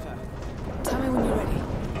other lever. Tell me when you're ready.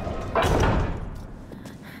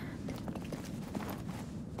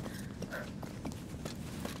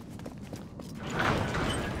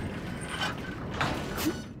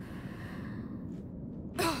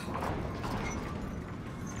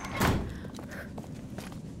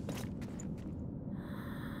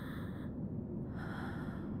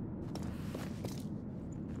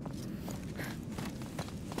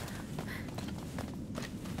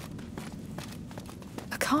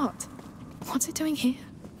 What's it doing here?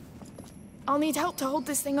 I'll need help to hold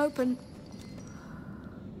this thing open.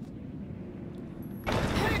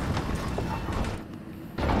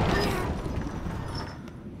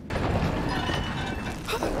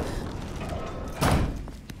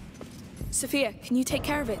 Sophia, can you take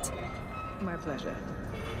care of it? My pleasure.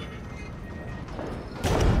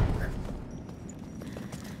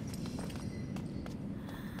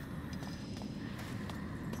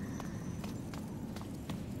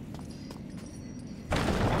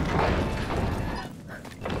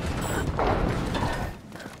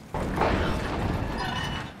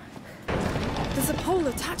 There's a pole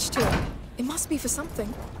attached to it. It must be for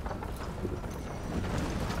something.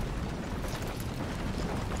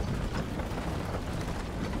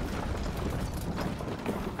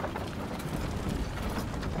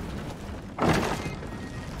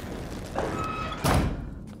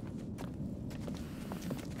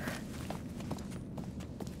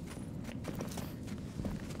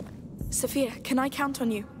 Sophia, can I count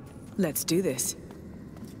on you? Let's do this.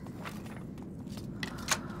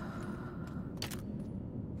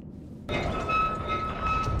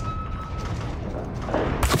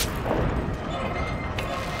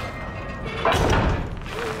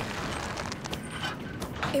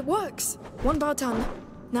 It works. One bar done.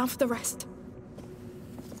 Now for the rest.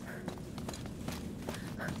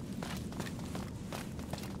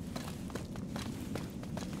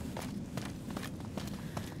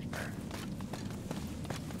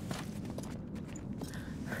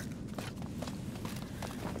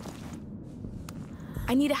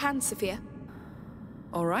 I need a hand, Sophia.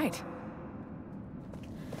 All right.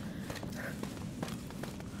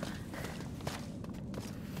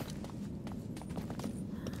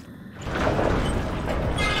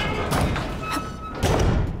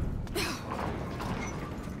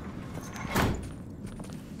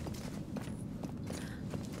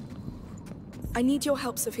 I need your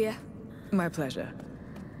help, Sophia. My pleasure.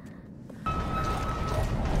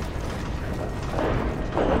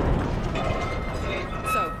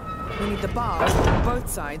 So, we need the bars on both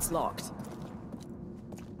sides locked.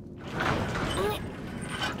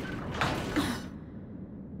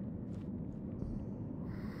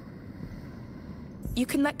 You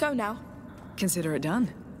can let go now. Consider it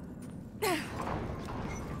done.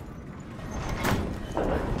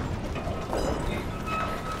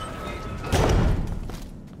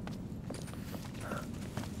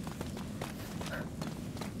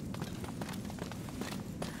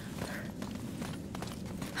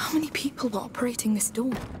 How many people are operating this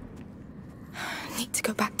door? I need to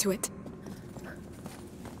go back to it.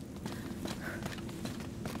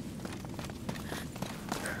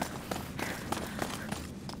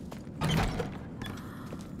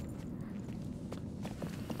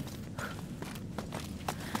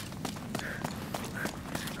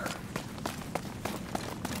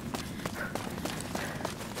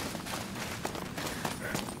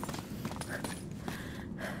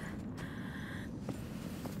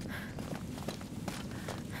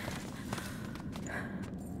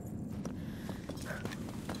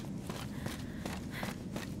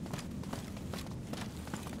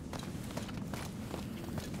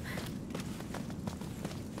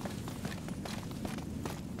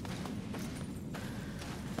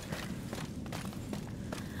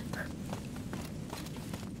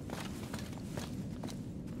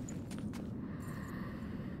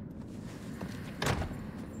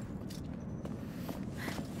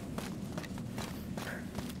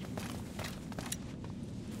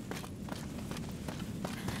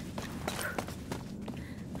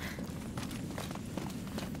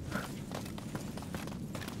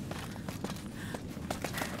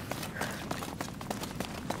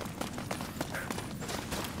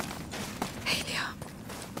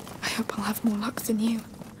 I hope I'll have more luck than you.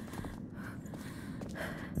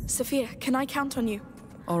 Sophia, can I count on you?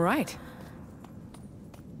 All right.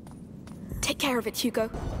 Take care of it, Hugo.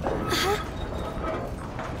 I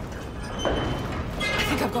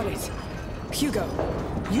think I've got it. Hugo,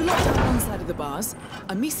 you lock down one side of the bars.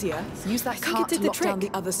 Amicia, use that cart to lock down the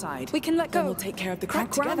other side. We can let go. Then we'll take care of the crack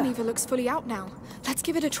That ground together. lever looks fully out now. Let's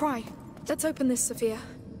give it a try. Let's open this, Sophia.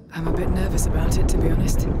 I'm a bit nervous about it, to be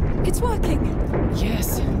honest. It's working!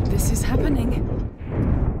 Yes, this is happening.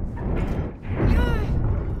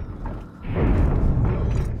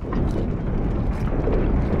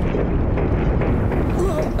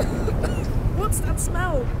 What's that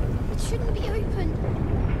smell? It shouldn't be open.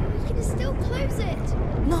 We can still close it.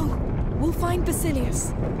 No, we'll find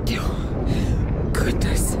Basilius.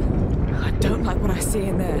 Goodness. I don't like what I see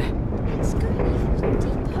in there. It's going even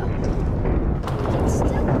deeper. We can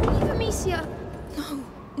still leave Amicia.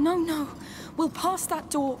 No. we'll pass that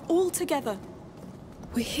door all together.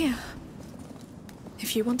 We're here.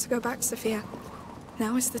 If you want to go back, Sophia,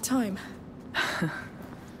 now is the time.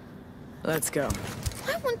 Let's go.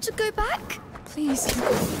 I want to go back. Please.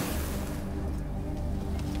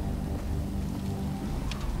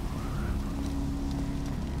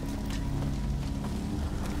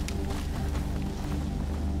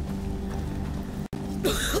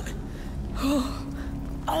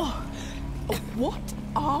 What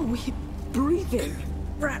are we breathing?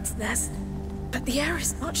 Rat's nest. But the air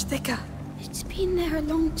is much thicker. It's been there a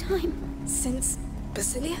long time. Since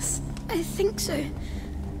Basilius? I think so.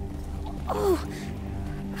 Oh,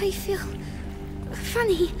 I feel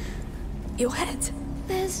funny. Your head?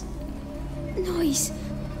 There's noise.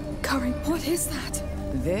 Corin, what is that?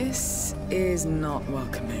 This is not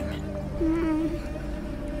welcoming.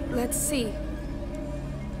 Let's see.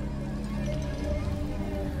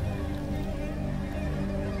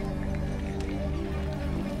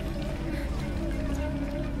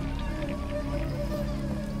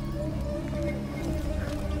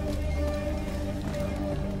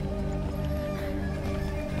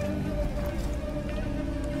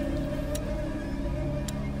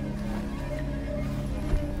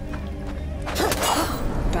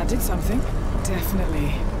 That did something.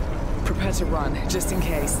 Definitely. Prepare to run, just in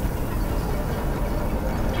case.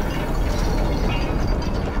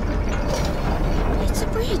 It's a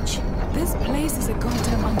bridge. This place is a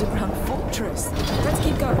goddamn underground fortress. Let's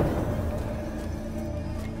keep going.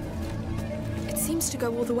 It seems to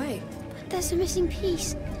go all the way. But there's a missing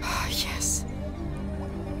piece. Yes.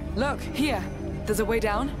 Look, here. There's a way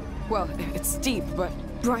down. Well, it's steep, but...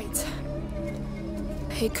 Right.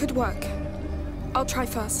 It could work. I'll try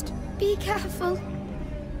first. Be careful.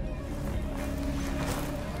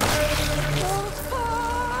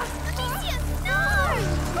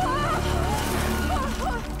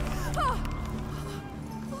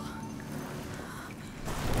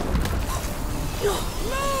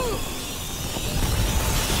 Odysseus,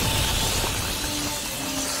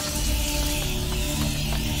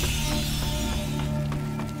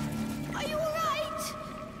 Are you all right?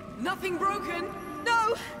 Nothing broken!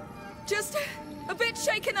 No! Just a bit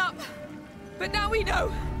shaken up. But now we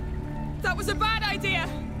know. That was a bad idea.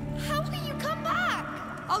 How will you come back?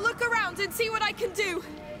 I'll look around and see what I can do.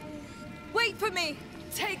 Wait for me.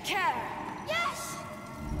 Take care. Yes!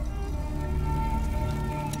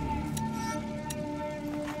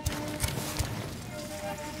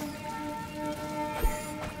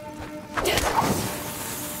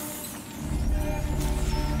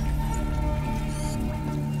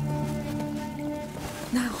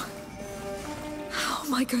 Now, how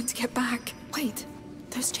am I going to get back? Wait,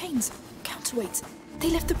 those chains, counterweights, they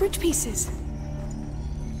left the bridge pieces.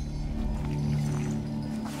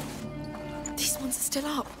 These ones are still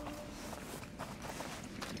up.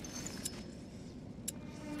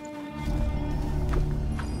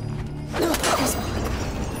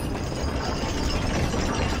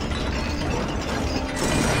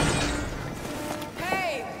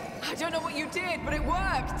 Hey! I don't know what you did, but it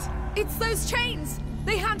worked! It's those chains!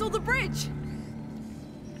 They handle the bridge!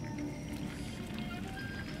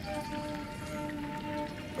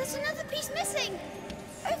 There's another piece missing!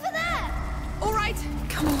 Over there! All right,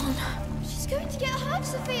 come on. She's going to get hurt,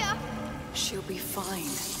 Sophia! She'll be fine.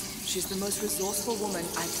 She's the most resourceful woman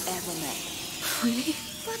I've ever met. Really?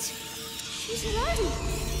 But she's alone!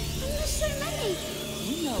 And there's so many!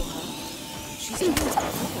 You know her. She's done it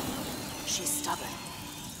before. She's stubborn.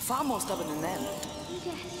 Far more stubborn than them.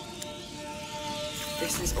 Yes.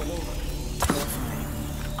 This is all terrifying.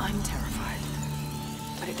 I'm terrified.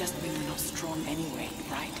 But it doesn't mean we're not strong anyway,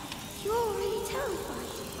 right? You're really terrified.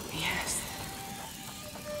 Yes.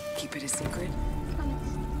 Keep it a secret.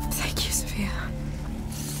 Promise. Thank you, Sophia.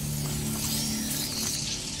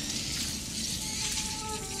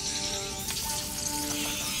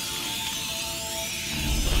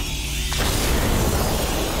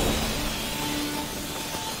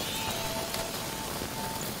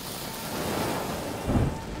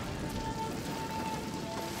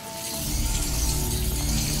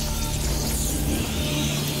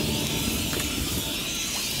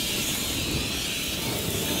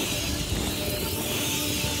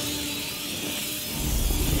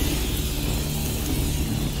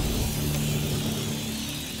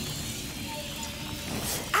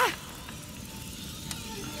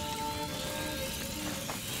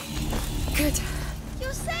 Good.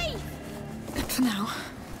 You're safe! For now.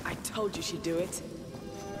 I told you she'd do it.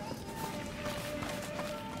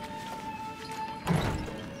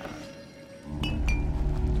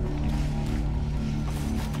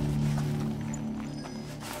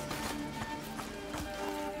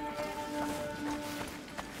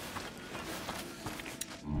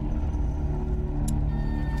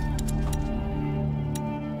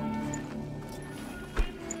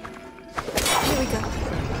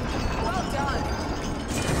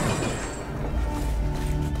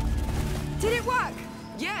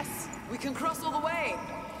 Yes, we can cross all the way.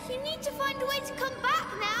 You need to find a way to come back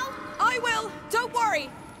now. I will! Don't worry!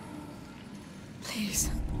 Please,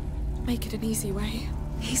 make it an easy way.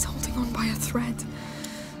 He's holding on by a thread.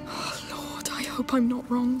 Oh, Lord, I hope I'm not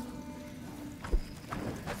wrong.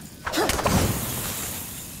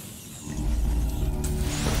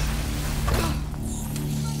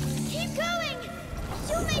 Keep going!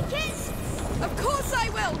 You'll make it! Of course I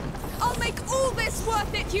will! I'll make all this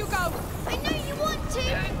worth it, Hugo! I know you want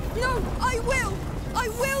to! No, I will! I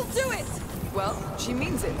will do it! Well, she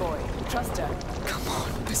means it, boy. Trust her. Come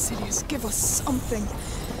on, Basilius, give us something.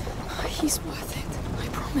 He's worth it, I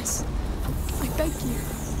promise. I beg you.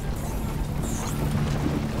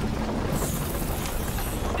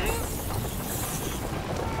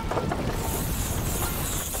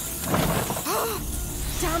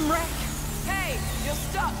 Damn wreck! Hey, you're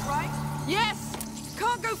stuck, right? Yes!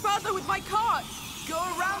 Can't go further with my cart! Go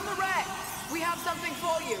around the wreck. We have something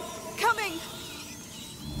for you. Coming!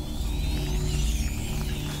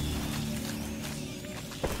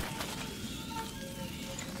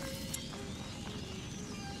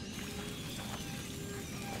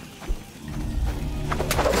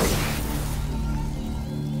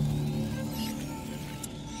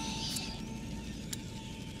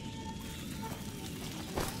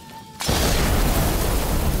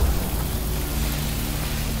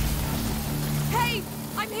 Hey!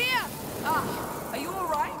 I'm here! Are you all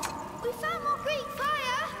right? We found more Greek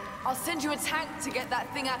fire! I'll send you a tank to get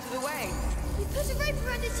that thing out of the way. We put a rope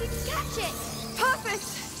around it so you can catch it! Perfect!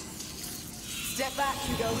 Step back,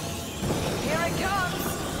 Hugo. Here it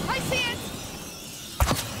comes. I see it!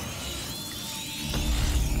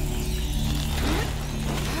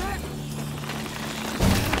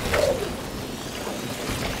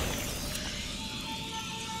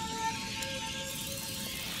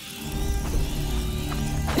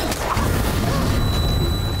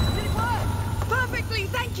 Did it work? Perfectly,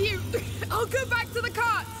 thank you! I'll go back to the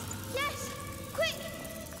cart! Yes! Quick!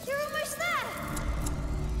 You're almost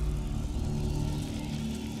there!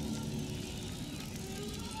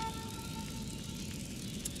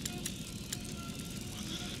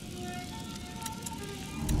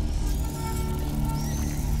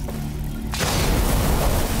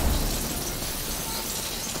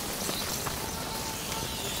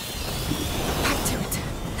 Back to it.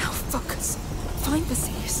 Now focus. Find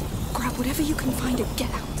Basilius. Grab whatever you can find and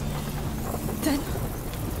get out.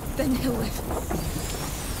 Then he'll live.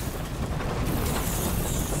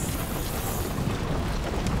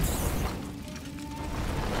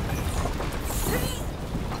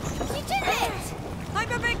 You did it!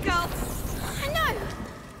 I'm a big girl. I know!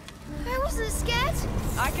 I wasn't scared.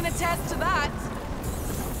 I can attest to that.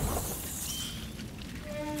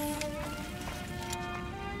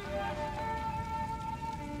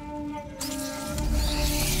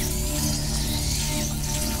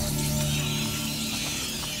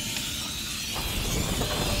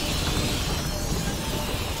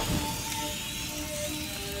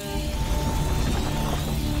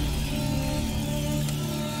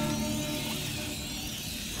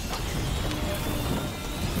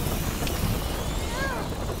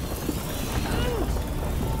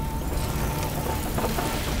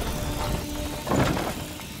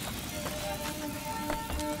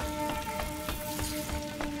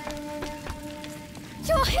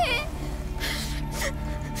 You're here!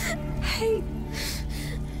 Hey,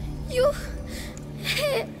 You're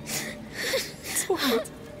here! it's all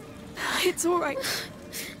right. It's all right.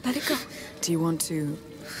 Let it go. Do you want to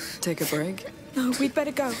take a break? No, we'd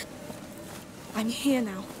better go. I'm here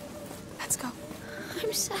now. Let's go.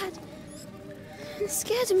 I'm sad. I'm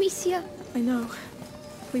scared, Amicia. I know.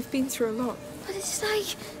 We've been through a lot. But it's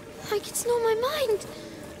like it's not my mind.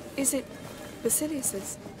 Is it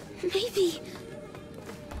Basilius's? Maybe.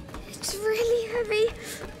 It's really heavy.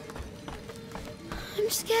 I'm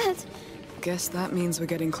scared. Guess that means we're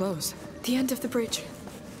getting close. The end of the bridge.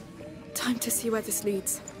 Time to see where this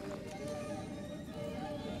leads.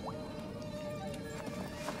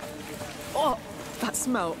 Oh, that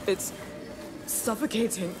smell. It's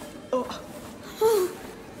suffocating. Oh, Oh,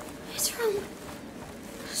 it's wrong.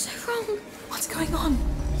 So wrong. what's going on?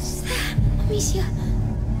 It's there, Amicia.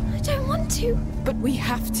 I don't want to. But we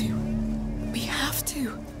have to. We have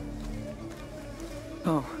to.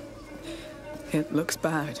 Oh, it looks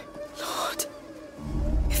bad. Lord,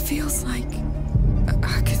 it feels like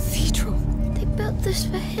a cathedral. They built this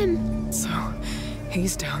for him. So,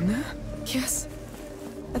 he's down there? Yes,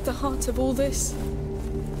 at the heart of all this.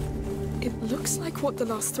 It looks like what the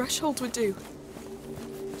last threshold would do.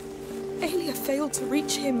 Aelia failed to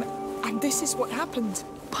reach him, and this is what happened.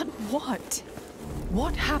 But what?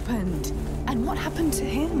 What happened? And what happened to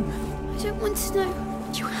him? I don't want to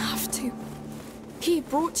know. You have to. He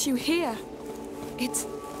brought you here. It's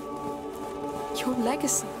your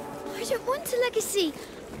legacy. I don't want a legacy.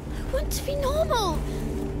 I want to be normal.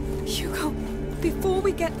 Hugo, before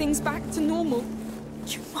we get things back to normal,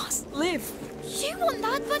 you must live. You want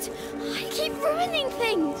that, but I keep ruining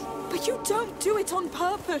things. But you don't do it on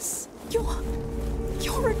purpose.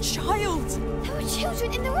 You're a child. There were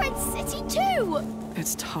children in the Red City too.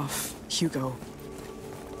 It's tough, Hugo.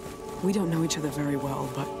 We don't know each other very well,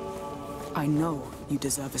 but I know you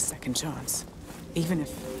deserve a second chance. Even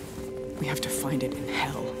if we have to find it in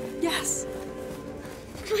hell. Yes.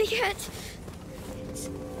 My head. It's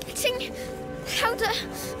getting louder.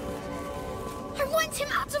 I want him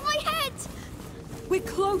out of my head. We're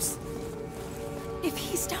close. If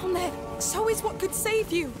he's down there, so is what could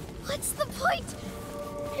save you. What's the point?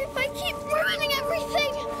 If I keep ruining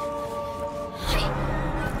everything.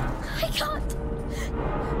 I can't.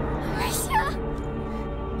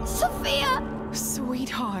 Marcia! Sophia!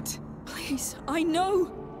 Sweetheart. Please, I know.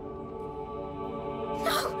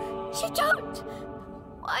 No, you don't.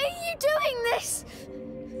 Why are you doing this?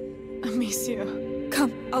 Amicia.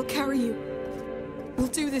 Come, I'll carry you. We'll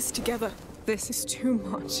do this together. This is too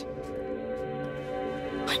much.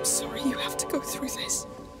 I'm sorry you have to go through this.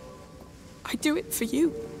 I do it for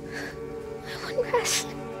you. I want rest.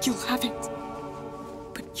 You'll have it.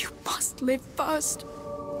 But you must live first.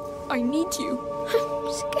 I need you.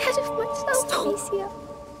 I'm scared of myself, Stop. Amicia.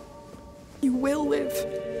 You will live.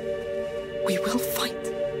 We will fight.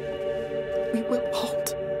 We will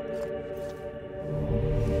hold.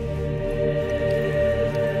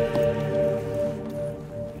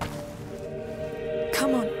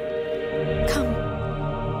 Come on. Come.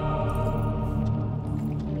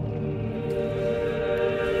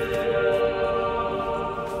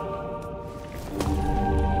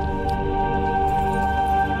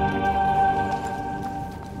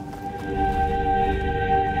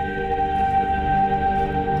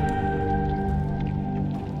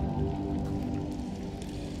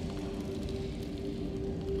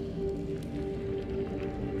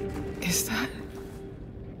 Is that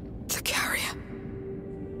The carrier.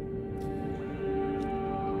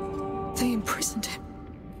 They imprisoned him.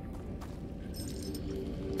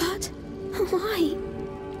 But why?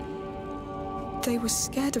 They were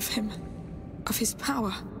scared of him, of his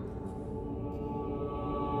power.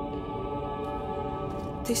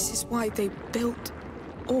 This is why they built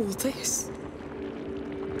all this.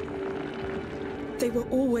 They were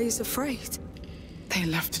always afraid. they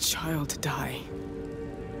left a child to die?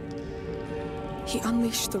 He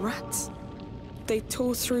unleashed the rats. They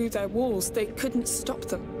tore through their walls. They couldn't stop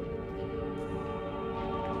them.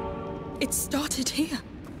 It started here.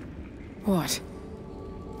 What?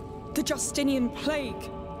 The Justinian plague.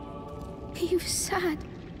 He was sad.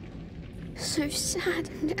 So sad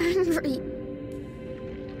and angry.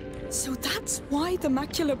 So that's why the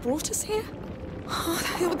macula brought us here?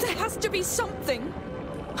 Oh, there has to be something.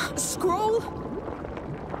 A scroll?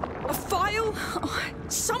 A file? Oh,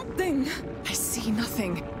 something. I see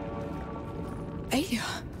nothing. Aya.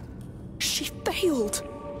 She failed.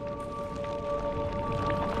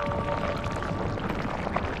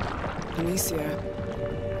 Alicia.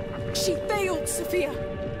 She failed, Sophia.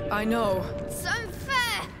 I know. It's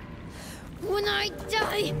unfair. When I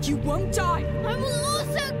die, You won't die. I will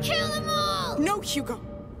also kill them all! No, Hugo.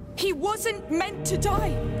 He wasn't meant to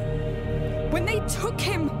die. When they took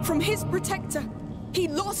him from his protector, he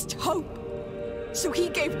lost hope. So he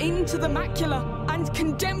gave in to the macula and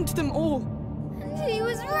condemned them all. And he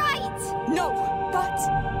was right! No, but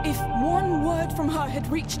if one word from her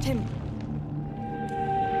had reached him,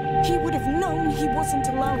 he would have known he wasn't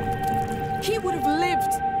alone. He would have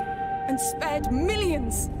lived and spared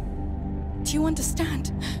millions. Do you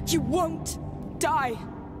understand? You won't die.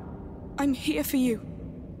 I'm here for you,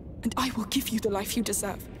 and I will give you the life you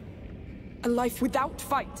deserve. A life without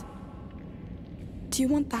fight. Do you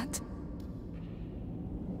want that?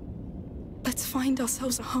 Let's find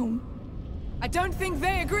ourselves a home. I don't think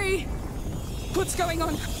they agree. What's going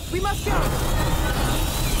on? We must go!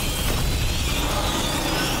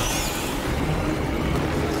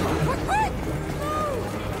 Quick, quick!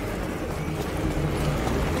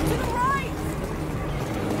 To the right!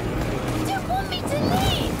 You don't want me to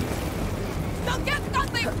leave! They'll get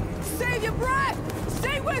nothing! Save your breath!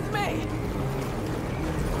 Stay with me!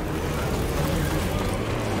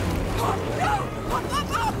 Oh, no!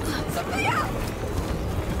 Oh! Sophia!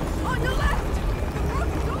 On your left! The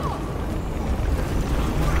broken door!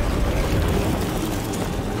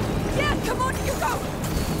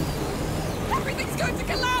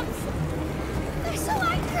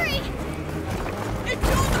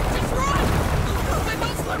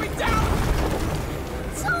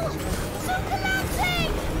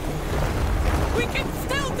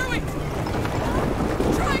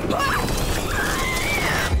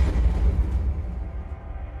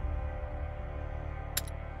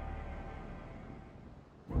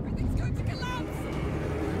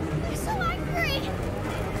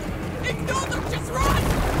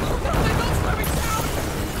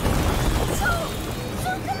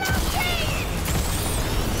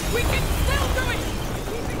 We can still do it!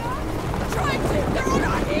 Keeping up! Trying to! They're on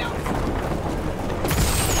our heels!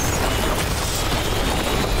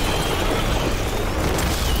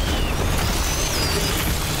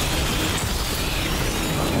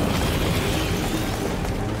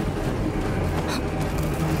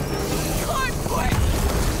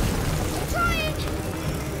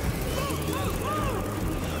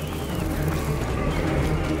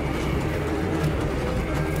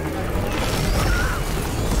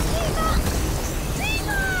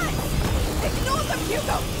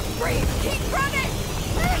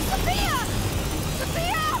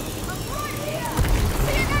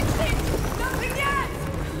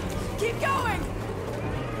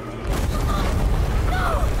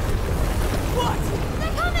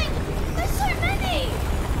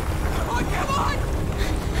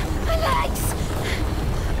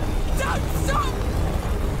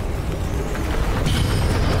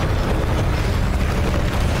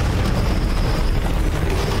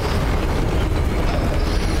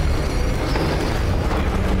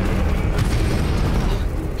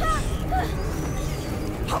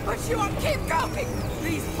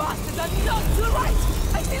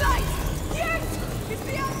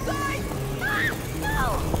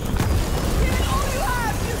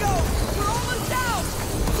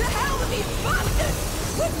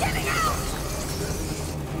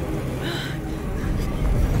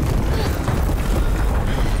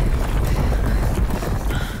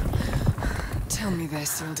 They're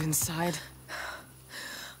sealed inside.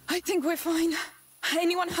 I think we're fine.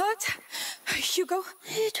 Anyone hurt? Hugo?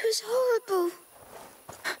 It was horrible.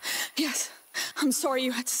 Yes. I'm sorry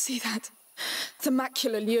you had to see that. The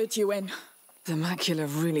macula lured you in. The macula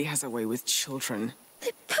really has a way with children.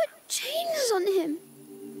 They put chains on him.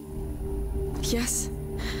 Yes,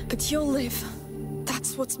 but you'll live.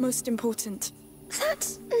 That's what's most important.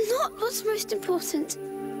 That's not what's most important.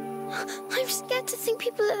 I'm scared to think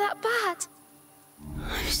people are that bad.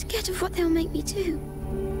 I'm scared of what they'll make me do.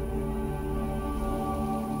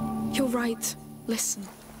 You're right. Listen.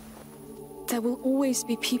 There will always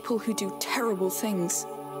be people who do terrible things.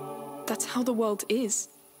 That's how the world is.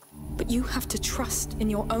 But you have to trust in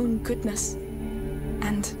your own goodness.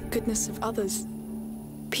 And goodness of others.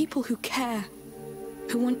 People who care.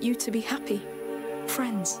 Who want you to be happy.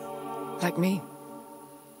 Friends. Like me.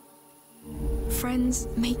 Friends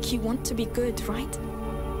make you want to be good, right?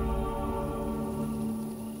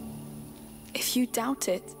 If you doubt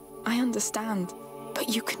it, I understand. But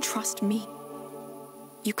you can trust me.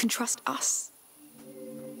 You can trust us.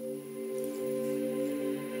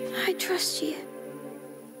 I trust you.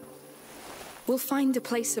 We'll find a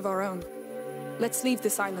place of our own. Let's leave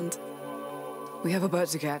this island. We have a bird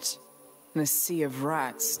to catch, and a sea of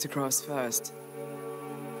rats to cross first.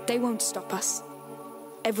 They won't stop us.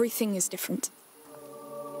 Everything is different.